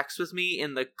have sex with me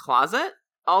in the closet?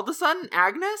 All of a sudden,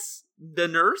 Agnes, the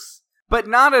nurse? But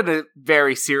not in a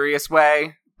very serious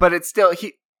way. But it's still,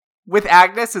 with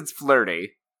Agnes, it's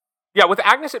flirty. Yeah, with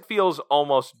Agnes, it feels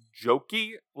almost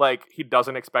jokey, like he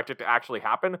doesn't expect it to actually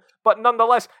happen. But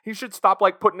nonetheless, he should stop,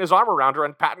 like, putting his arm around her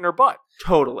and patting her butt.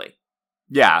 Totally.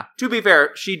 Yeah. To be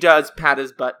fair, she does pat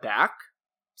his butt back,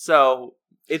 so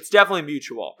it's definitely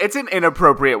mutual. It's an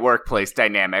inappropriate workplace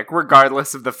dynamic,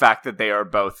 regardless of the fact that they are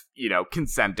both,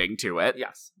 consenting to it.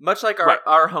 Yes. Much like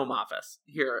our home office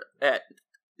here at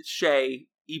Shea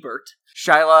Ebert.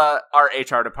 Shyla, our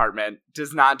HR department,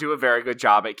 does not do a very good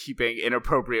job at keeping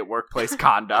inappropriate workplace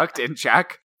conduct in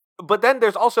check. But then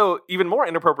there's also even more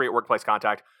inappropriate workplace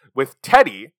contact with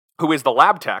Teddy, who is the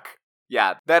lab tech.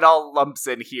 Yeah, that all lumps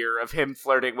in here of him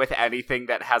flirting with anything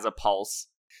that has a pulse.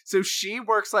 So she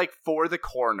works like for the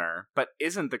coroner, but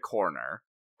isn't the coroner.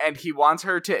 And he wants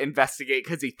her to investigate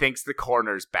because he thinks the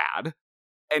coroner's bad.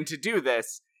 And to do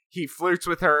this, he flirts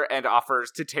with her and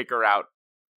offers to take her out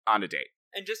on a date.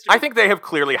 And just I think they have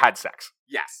clearly had sex.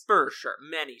 Yes. For sure,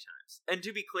 many times. And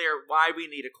to be clear, why we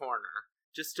need a coroner.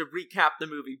 Just to recap the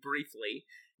movie briefly,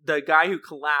 the guy who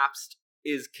collapsed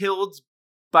is killed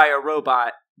by a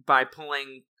robot by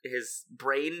pulling his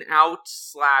brain out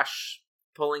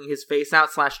 / pulling his face out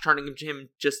 / turning him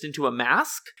just into a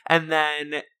mask. And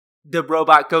then the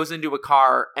robot goes into a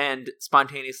car and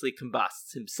spontaneously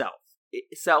combusts himself.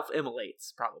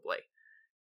 Self-immolates, probably.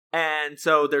 And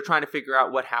so they're trying to figure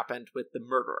out what happened with the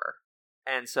murderer.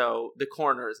 And so the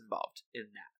coroner is involved in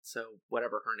that. So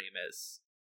whatever her name is,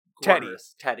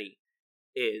 Teddy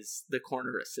is the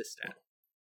coroner assistant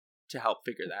to help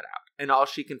figure that out. And all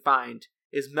she can find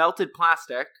is melted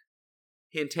plastic,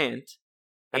 hint, hint.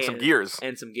 And some gears.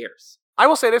 And some gears. I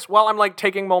will say this, while I'm like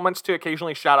taking moments to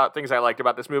occasionally shout out things I liked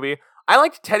about this movie, I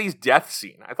liked Teddy's death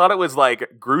scene. I thought it was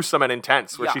like gruesome and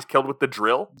intense, where she's killed with the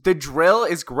drill. The drill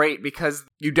is great because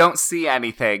you don't see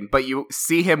anything, but you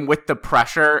see him with the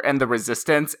pressure and the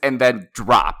resistance, and then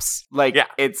drops. Like,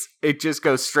 it just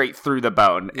goes straight through the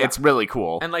bone. Yeah. It's really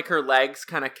cool. And like her legs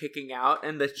kind of kicking out,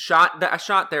 and the shot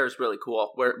there is really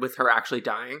cool, where with her actually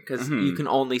dying, because you can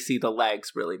only see the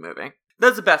legs really moving.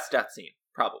 That's the best death scene,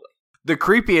 probably. The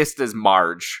creepiest is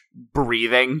Marge,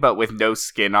 breathing, but with no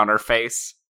skin on her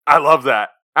face. I love that.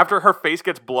 After her face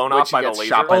gets blown off by the laser.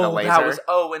 Shot by the laser.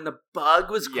 And the bug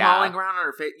was crawling around on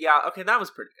her face. Yeah, okay, that was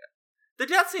pretty good.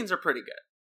 The death scenes are pretty good.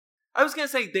 I was going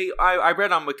to say, I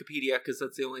read on Wikipedia, because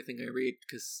that's the only thing I read,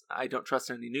 because I don't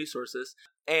trust any news sources.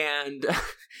 And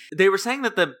they were saying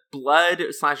that the blood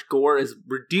 / gore is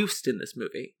reduced in this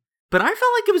movie. But I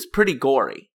felt like it was pretty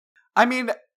gory. I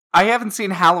mean, I haven't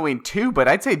seen Halloween 2, but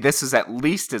I'd say this is at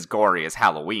least as gory as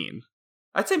Halloween.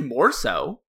 I'd say more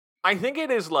so. I think it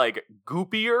is, like,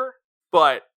 goopier,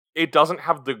 but it doesn't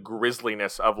have the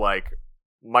grisliness of, like,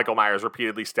 Michael Myers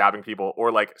repeatedly stabbing people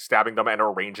or, like, stabbing them and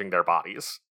arranging their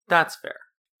bodies. That's fair.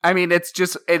 I mean, it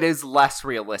is less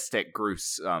realistic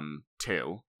gruesome,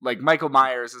 too. Like, Michael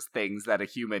Myers is things that a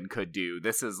human could do.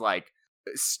 This is, like,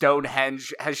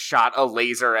 Stonehenge has shot a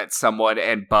laser at someone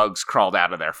and bugs crawled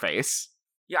out of their face.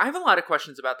 Yeah, I have a lot of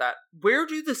questions about that. Where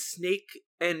do the snake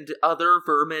and other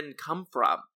vermin come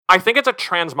from? I think it's a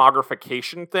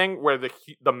transmogrification thing where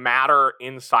the matter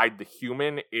inside the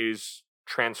human is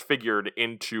transfigured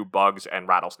into bugs and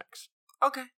rattlesnakes.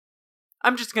 Okay.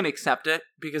 I'm just going to accept it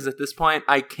because at this point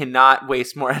I cannot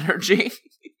waste more energy.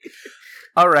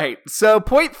 All right. So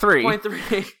point 3. Point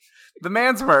 3. The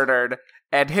man's murdered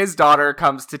and his daughter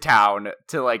comes to town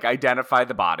to like identify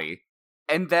the body.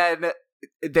 And then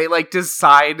they like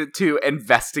decide to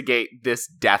investigate this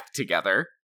death together.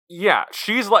 Yeah,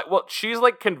 she's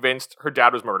like convinced her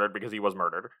dad was murdered because he was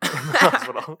murdered in the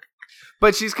hospital.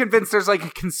 But she's convinced there's like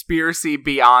a conspiracy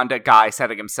beyond a guy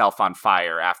setting himself on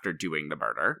fire after doing the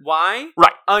murder. Why?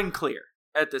 Right. Unclear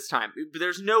at this time.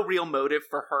 There's no real motive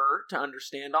for her to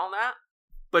understand all that,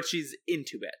 but she's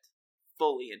into it.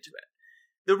 Fully into it.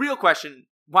 The real question,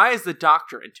 why is the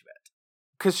doctor into it?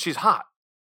 Because she's hot.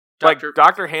 Dr.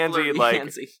 Hansy,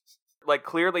 Hansy. like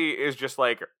clearly is just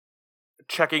like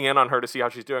checking in on her to see how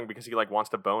she's doing because he like wants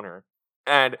to bone her.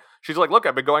 And she's like, look,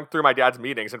 I've been going through my dad's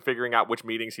meetings and figuring out which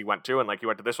meetings he went to. And like, he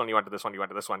went to this one, he went to this one, he went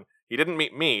to this one. He didn't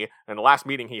meet me. And the last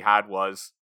meeting he had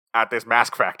was at this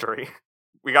mask factory.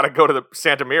 We got to go to the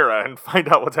Santa Mira and find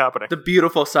out what's happening. The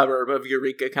beautiful suburb of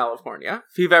Eureka, California.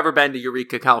 If you've ever been to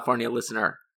Eureka, California,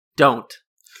 listener, don't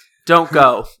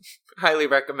go. Highly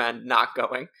recommend not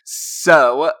going.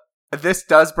 So This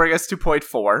does bring us to point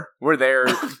 4, where they're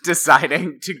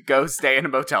deciding to go stay in a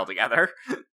motel together.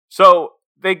 So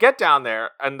they get down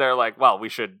there, and they're like, well, we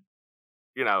should,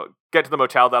 get to the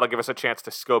motel. That'll give us a chance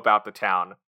to scope out the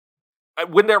town.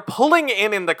 When they're pulling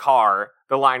in the car,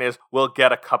 the line is, we'll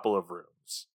get a couple of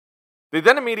rooms. They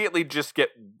then immediately just get,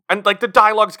 and the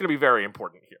dialogue's going to be very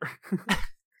important here.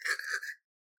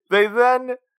 They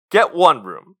then get one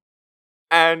room,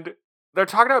 and they're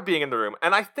talking about being in the room,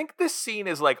 and I think this scene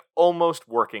is almost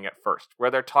working at first, where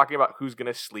they're talking about who's going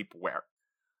to sleep where.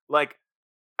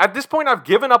 At this point, I've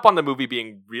given up on the movie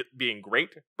being great,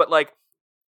 but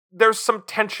there's some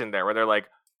tension there where they're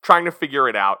trying to figure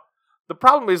it out. The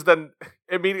problem is then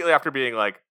immediately after being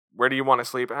where do you want to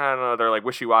sleep? I don't know. They're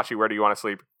wishy-washy. Where do you want to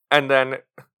sleep? And then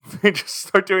they just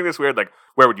start doing this weird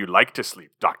where would you like to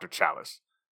sleep, Dr. Chalice?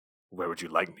 Where would you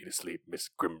like me to sleep, Miss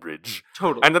Grimbridge?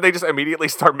 Totally. And then they just immediately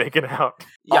start making out.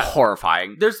 Yeah.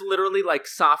 Horrifying. There's literally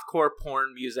softcore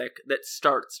porn music that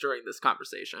starts during this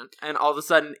conversation. And all of a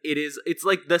sudden it's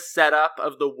the setup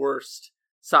of the worst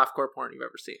softcore porn you've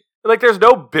ever seen. There's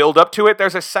no build up to it.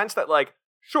 There's a sense that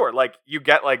sure, you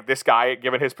get this guy,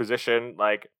 given his position,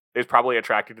 is probably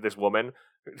attracted to this woman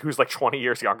who's 20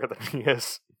 years younger than he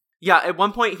is. Yeah, at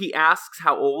one point he asks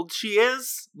how old she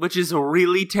is, which is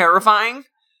really terrifying.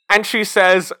 And she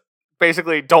says,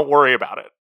 basically, don't worry about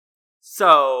it.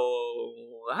 So,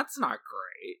 that's not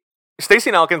great.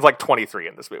 Stacey Nelkin's 23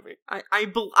 in this movie. I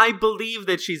believe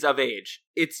that she's of age.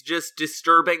 It's just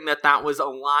disturbing that was a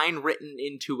line written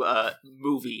into a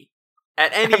movie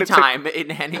at any time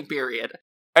in any period.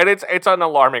 And it's an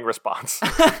alarming response.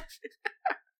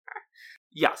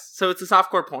 Yes, so it's a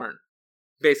softcore porn,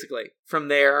 basically. From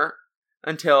there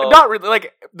until... Not really,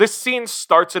 this scene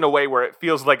starts in a way where it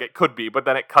feels like it could be, but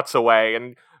then it cuts away,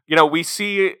 and, we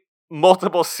see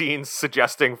multiple scenes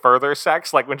suggesting further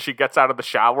sex, when she gets out of the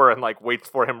shower and, waits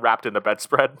for him wrapped in the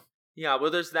bedspread. Yeah,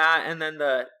 well, there's that, and then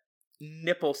the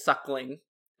nipple suckling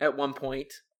at one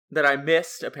point that I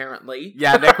missed, apparently.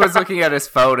 Yeah, Nick was looking at his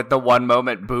phone at the one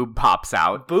moment boob pops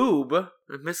out. Boob?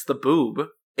 I missed the boob.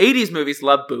 80s movies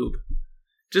love boob.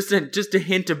 Just a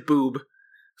hint of boob.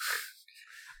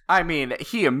 I mean,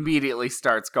 he immediately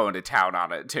starts going to town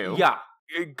on it, too. Yeah.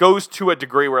 It goes to a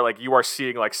degree where, you are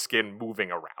seeing, skin moving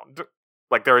around.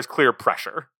 There is clear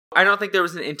pressure. I don't think there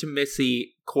was an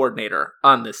intimacy coordinator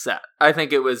on this set. I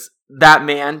think it was that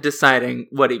man deciding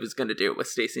what he was going to do with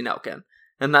Stacey Nelkin.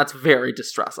 And that's very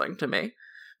distressing to me.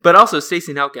 But also,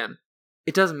 Stacey Nelkin,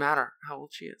 it doesn't matter how old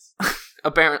she is,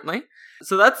 apparently.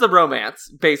 So that's the romance,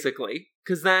 basically.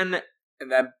 Because then...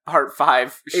 And then part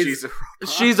 5, she's a robot.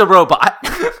 She's a robot.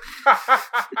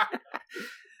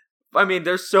 I mean,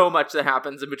 there's so much that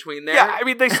happens in between there. Yeah, I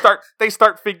mean, they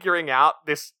start figuring out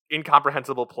this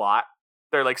incomprehensible plot.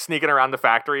 They're sneaking around the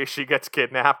factory. She gets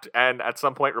kidnapped and at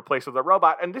some point replaced with a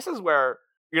robot. And this is where,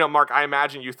 Mark, I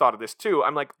imagine you thought of this too.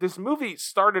 I'm this movie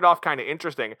started off kind of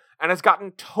interesting and has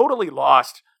gotten totally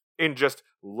lost in just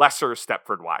lesser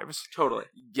Stepford Wives. Totally.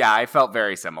 Yeah, I felt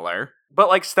very similar. But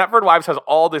Stepford Wives has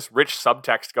all this rich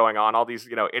subtext going on, all these,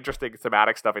 interesting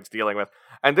thematic stuff it's dealing with.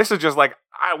 And this is just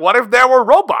what if there were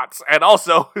robots? And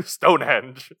also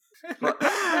Stonehenge.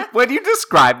 When you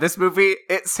describe this movie,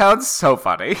 it sounds so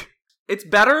funny. It's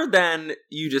better than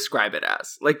you describe it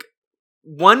as.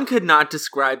 One could not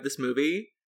describe this movie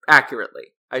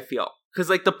accurately, I feel. Because,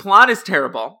 the plot is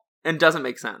terrible and doesn't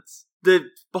make sense. The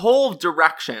whole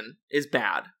direction is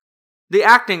bad. The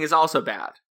acting is also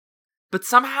bad. But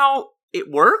somehow it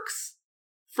works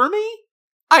for me.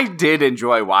 I did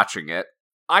enjoy watching it.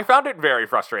 I found it very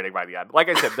frustrating by the end. Like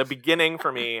I said, the beginning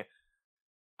for me,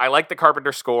 I like the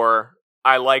Carpenter score.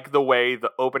 I like the way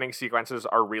the opening sequences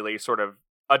are really sort of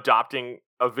adopting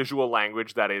a visual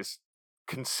language that is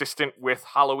consistent with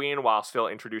Halloween while still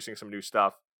introducing some new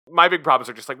stuff. My big problems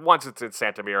are just once it's in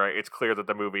Santa Mira, it's clear that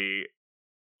the movie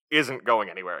isn't going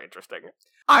anywhere interesting.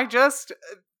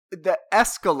 The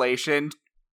escalation...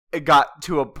 It got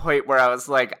to a point where I was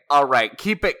all right,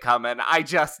 keep it coming. I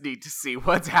just need to see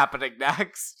what's happening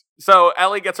next. So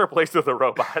Ellie gets replaced with a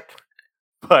robot,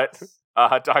 but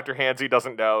Dr. Hansy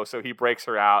doesn't know, so he breaks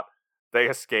her out. They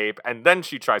escape, and then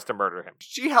she tries to murder him.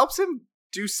 She helps him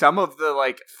do some of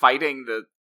the, fighting the...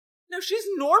 No, she's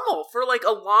normal for,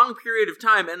 a long period of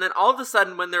time, and then all of a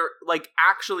sudden, when they're,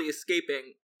 actually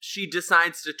escaping, she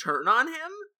decides to turn on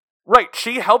him? Right,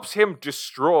 she helps him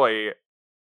destroy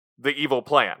the evil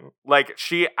plan.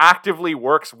 She actively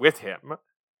works with him.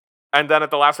 And then at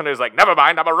the last minute is never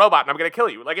mind, I'm a robot and I'm gonna kill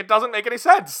you. It doesn't make any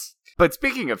sense. But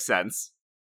speaking of sense,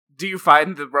 do you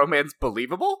find the romance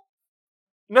believable?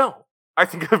 No. I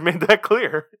think I've made that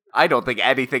clear. I don't think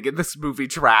anything in this movie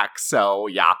tracks, so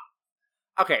yeah.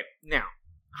 Okay, now,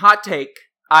 hot take,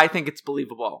 I think it's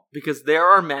believable because there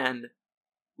are men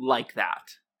like that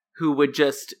who would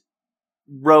just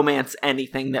romance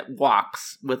anything that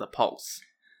walks with a pulse.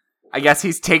 I guess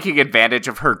he's taking advantage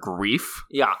of her grief.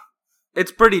 Yeah.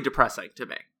 It's pretty depressing to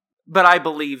me. But I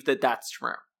believe that that's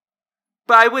true.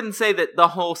 But I wouldn't say that the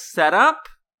whole setup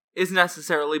is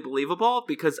necessarily believable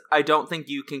because I don't think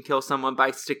you can kill someone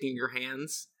by sticking your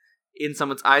hands in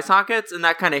someone's eye sockets, and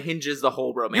that kind of hinges the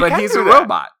whole romance. But he's a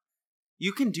robot.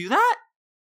 You can do that?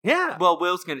 Yeah. Well,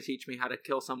 Will's going to teach me how to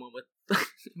kill someone with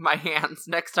my hands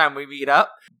next time we meet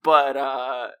up. But,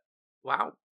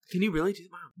 wow. Can you really do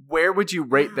that? Wow. Where would you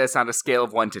rate this on a scale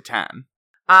of 1 to 10?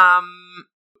 I'm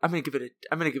gonna give it a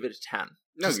 10.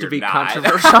 No, just to you're be not.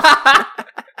 controversial.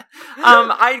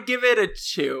 I'd give it a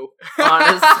 2,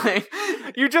 honestly.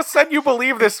 You just said you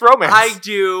believe this romance. I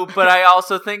do, but I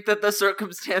also think that the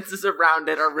circumstances around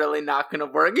it are really not gonna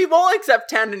work. You won't accept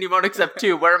 10 and you won't accept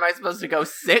 2. Where am I supposed to go?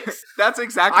 6? That's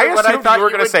exactly I what I assumed thought you were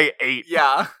going to would... say 8.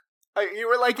 Yeah. You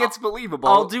were like, it's believable.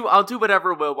 I'll do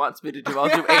whatever Will wants me to do. I'll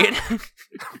do 8.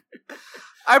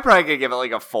 I'm probably gonna give it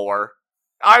like a 4.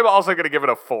 I'm also going to give it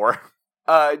a 4.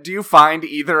 Do you find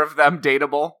either of them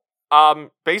dateable?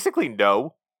 Basically,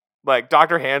 no. Like,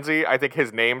 Dr. Hansy, I think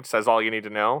his name says all you need to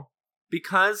know.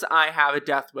 Because I have a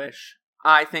death wish,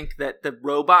 I think that the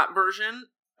robot version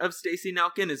of Stacey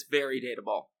Nelkin is very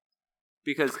dateable.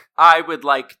 Because I would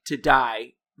like to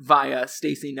die via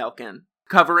Stacey Nelkin.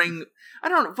 Covering, I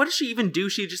don't know, what does she even do?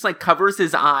 She just like covers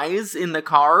his eyes in the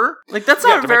car? Like, that's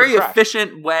not a very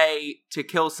efficient way to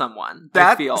kill someone,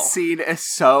 I feel. That scene is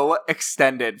so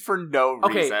extended for no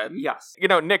reason. Yes. You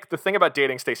know, Nick, the thing about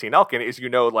dating Stacey Nelkin is, you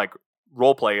know, like,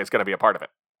 roleplay is going to be a part of it.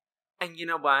 And you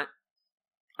know what?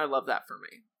 I love that for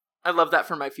me. I love that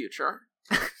for my future.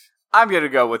 I'm gonna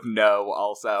go with no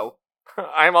also.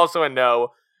 I'm also a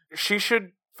no. She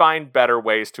should find better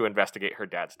ways to investigate her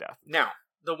dad's death. Now,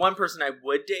 the one person I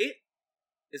would date,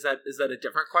 is that a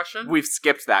different question? We've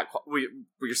skipped that.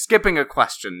 We're skipping a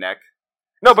question, Nick.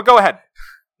 No, but go ahead.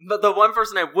 But the one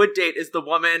person I would date is the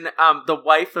woman, the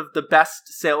wife of the best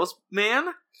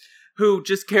salesman, who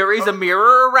just carries a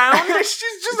mirror around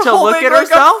She's just to holding look at like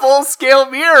herself. a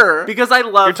full-scale mirror. Because I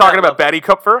love You're talking that about Betty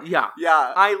Kupfer? Yeah.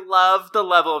 Yeah. I love the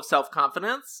level of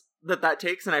self-confidence that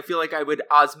takes, and I feel like I would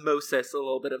osmosis a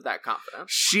little bit of that confidence.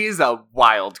 She's a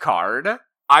wild card.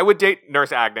 I would date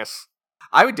Nurse Agnes.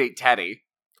 I would date Teddy.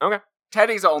 Okay.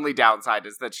 Teddy's only downside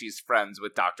is that she's friends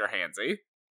with Dr. Hansy.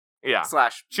 Yeah.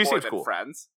 / She more seems than cool.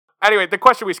 friends. Anyway, the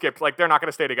question we skipped, like, they're not going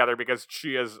to stay together because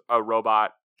she is a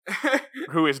robot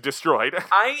who is destroyed.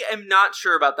 I am not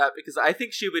sure about that because I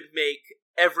think she would make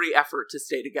every effort to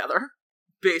stay together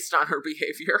based on her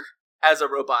behavior as a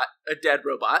robot, a dead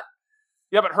robot.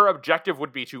 Yeah, but her objective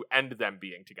would be to end them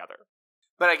being together.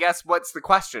 But I guess what's the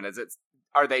question?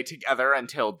 Are they together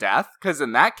until death? Because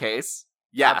in that case,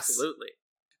 yes. Absolutely.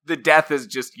 The death is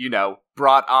just,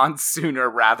 brought on sooner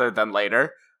rather than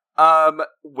later.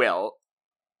 Will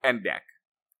and Nick,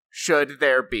 should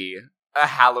there be a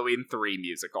Halloween 3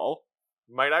 musical?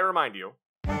 Might I remind you?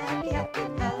 Happy, happy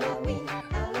Halloween,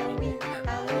 Halloween,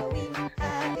 Halloween,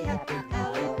 happy, happy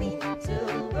Halloween,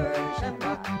 silver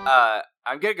shamrock.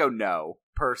 I'm gonna go no,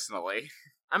 personally.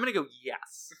 I'm gonna go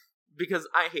yes, because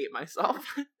I hate myself.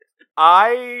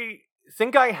 I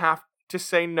think I have to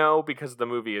say no because the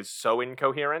movie is so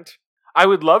incoherent. I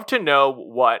would love to know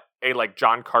what a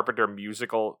John Carpenter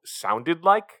musical sounded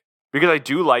like, because I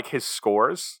do like his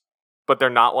scores, but they're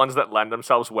not ones that lend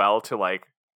themselves well to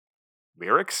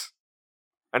lyrics.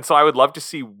 And so I would love to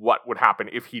see what would happen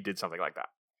if he did something like that.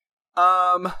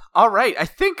 All right. I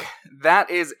think that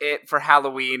is it for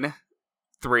Halloween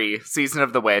 3, Season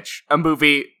of the Witch, a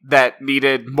movie that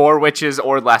needed more witches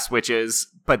or less witches,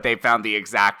 but they found the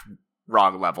exact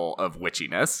wrong level of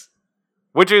witchiness.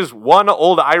 Which is one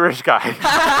old Irish guy.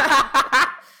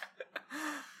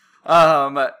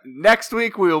 Next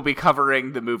week we will be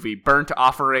covering the movie Burnt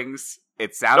Offerings.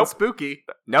 It sounds Nope. spooky.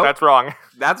 Nope. That's wrong.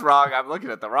 That's wrong. I'm looking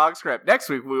at the wrong script. Next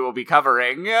week we will be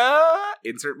covering,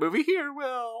 insert movie here,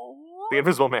 Will. The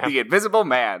Invisible Man. The Invisible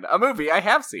Man, a movie I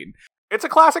have seen. It's a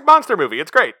classic monster movie. It's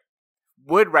great.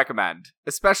 Would recommend,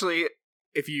 especially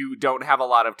if you don't have a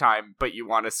lot of time, but you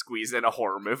want to squeeze in a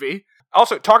horror movie.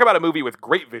 Also, talk about a movie with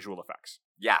great visual effects.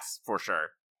 Yes, for sure.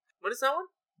 What is that one?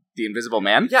 The Invisible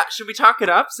Man? Yeah, should we talk it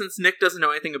up since Nick doesn't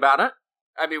know anything about it?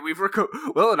 I mean,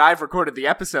 Will and I have recorded the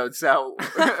episode, so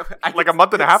I Like a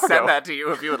month and a half send ago. that to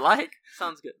you if you would like.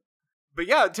 Sounds good. But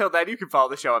yeah, until then, you can follow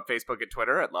the show on Facebook and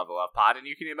Twitter at LoveTheLovePod, and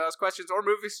you can email us questions or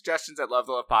movie suggestions at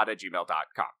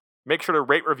LoveTheLovePod@gmail.com. Make sure to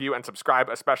rate, review, and subscribe,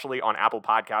 especially on Apple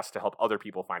Podcasts, to help other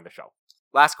people find the show.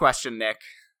 Last question, Nick.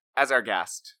 As our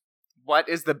guest, What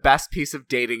is the best piece of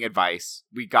dating advice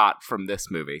we got from this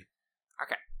movie?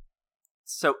 Okay.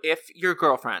 So if your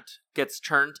girlfriend gets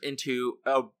turned into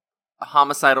a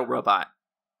homicidal robot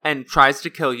and tries to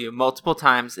kill you multiple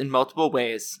times in multiple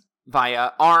ways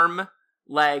via arm,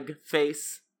 leg,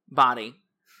 face, body,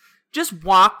 just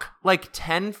walk like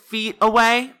 10 feet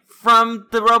away from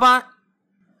the robot,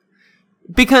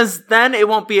 because then it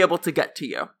won't be able to get to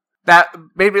you. That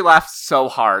made me laugh so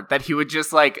hard that he would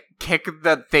just, like, kick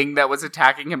the thing that was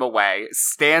attacking him away,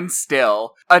 stand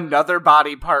still, another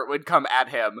body part would come at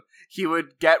him, he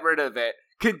would get rid of it,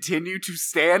 continue to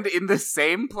stand in the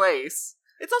same place.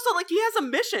 It's also like he has a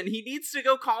mission. He needs to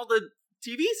go call the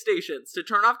TV stations to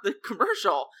turn off the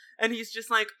commercial, and he's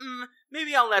just like,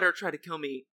 maybe I'll let her try to kill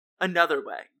me another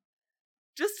way.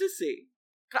 Just to see.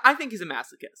 I think he's a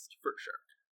masochist, for sure.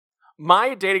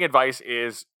 My dating advice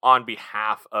is on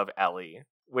behalf of Ellie,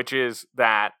 which is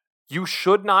that you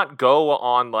should not go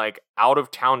on, like,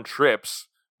 out-of-town trips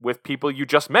with people you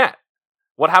just met.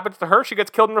 What happens to her? She gets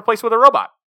killed and replaced with a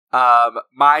robot.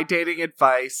 My dating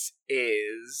advice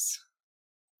is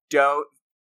don't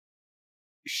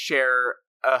share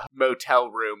a motel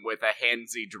room with a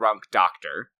handsy drunk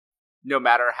doctor, no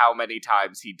matter how many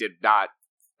times he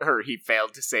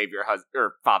failed to save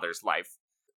your father's life.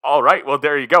 All right, well,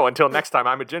 there you go. Until next time,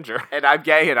 I'm a ginger. And I'm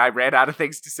gay, and I ran out of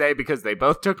things to say because they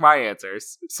both took my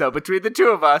answers. So between the two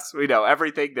of us, we know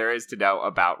everything there is to know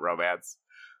about romance.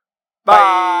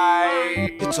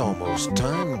 Bye! It's almost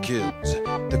time, kids.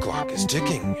 The clock is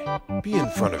ticking. Be in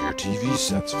front of your TV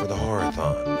sets for the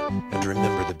Horathon. And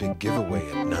remember the big giveaway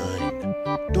at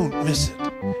 9. Don't miss it.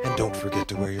 And don't forget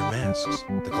to wear your masks.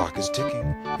 The clock is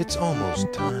ticking. It's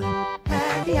almost time.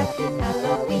 Happy, happy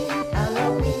Halloween,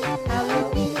 Halloween,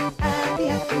 Halloween.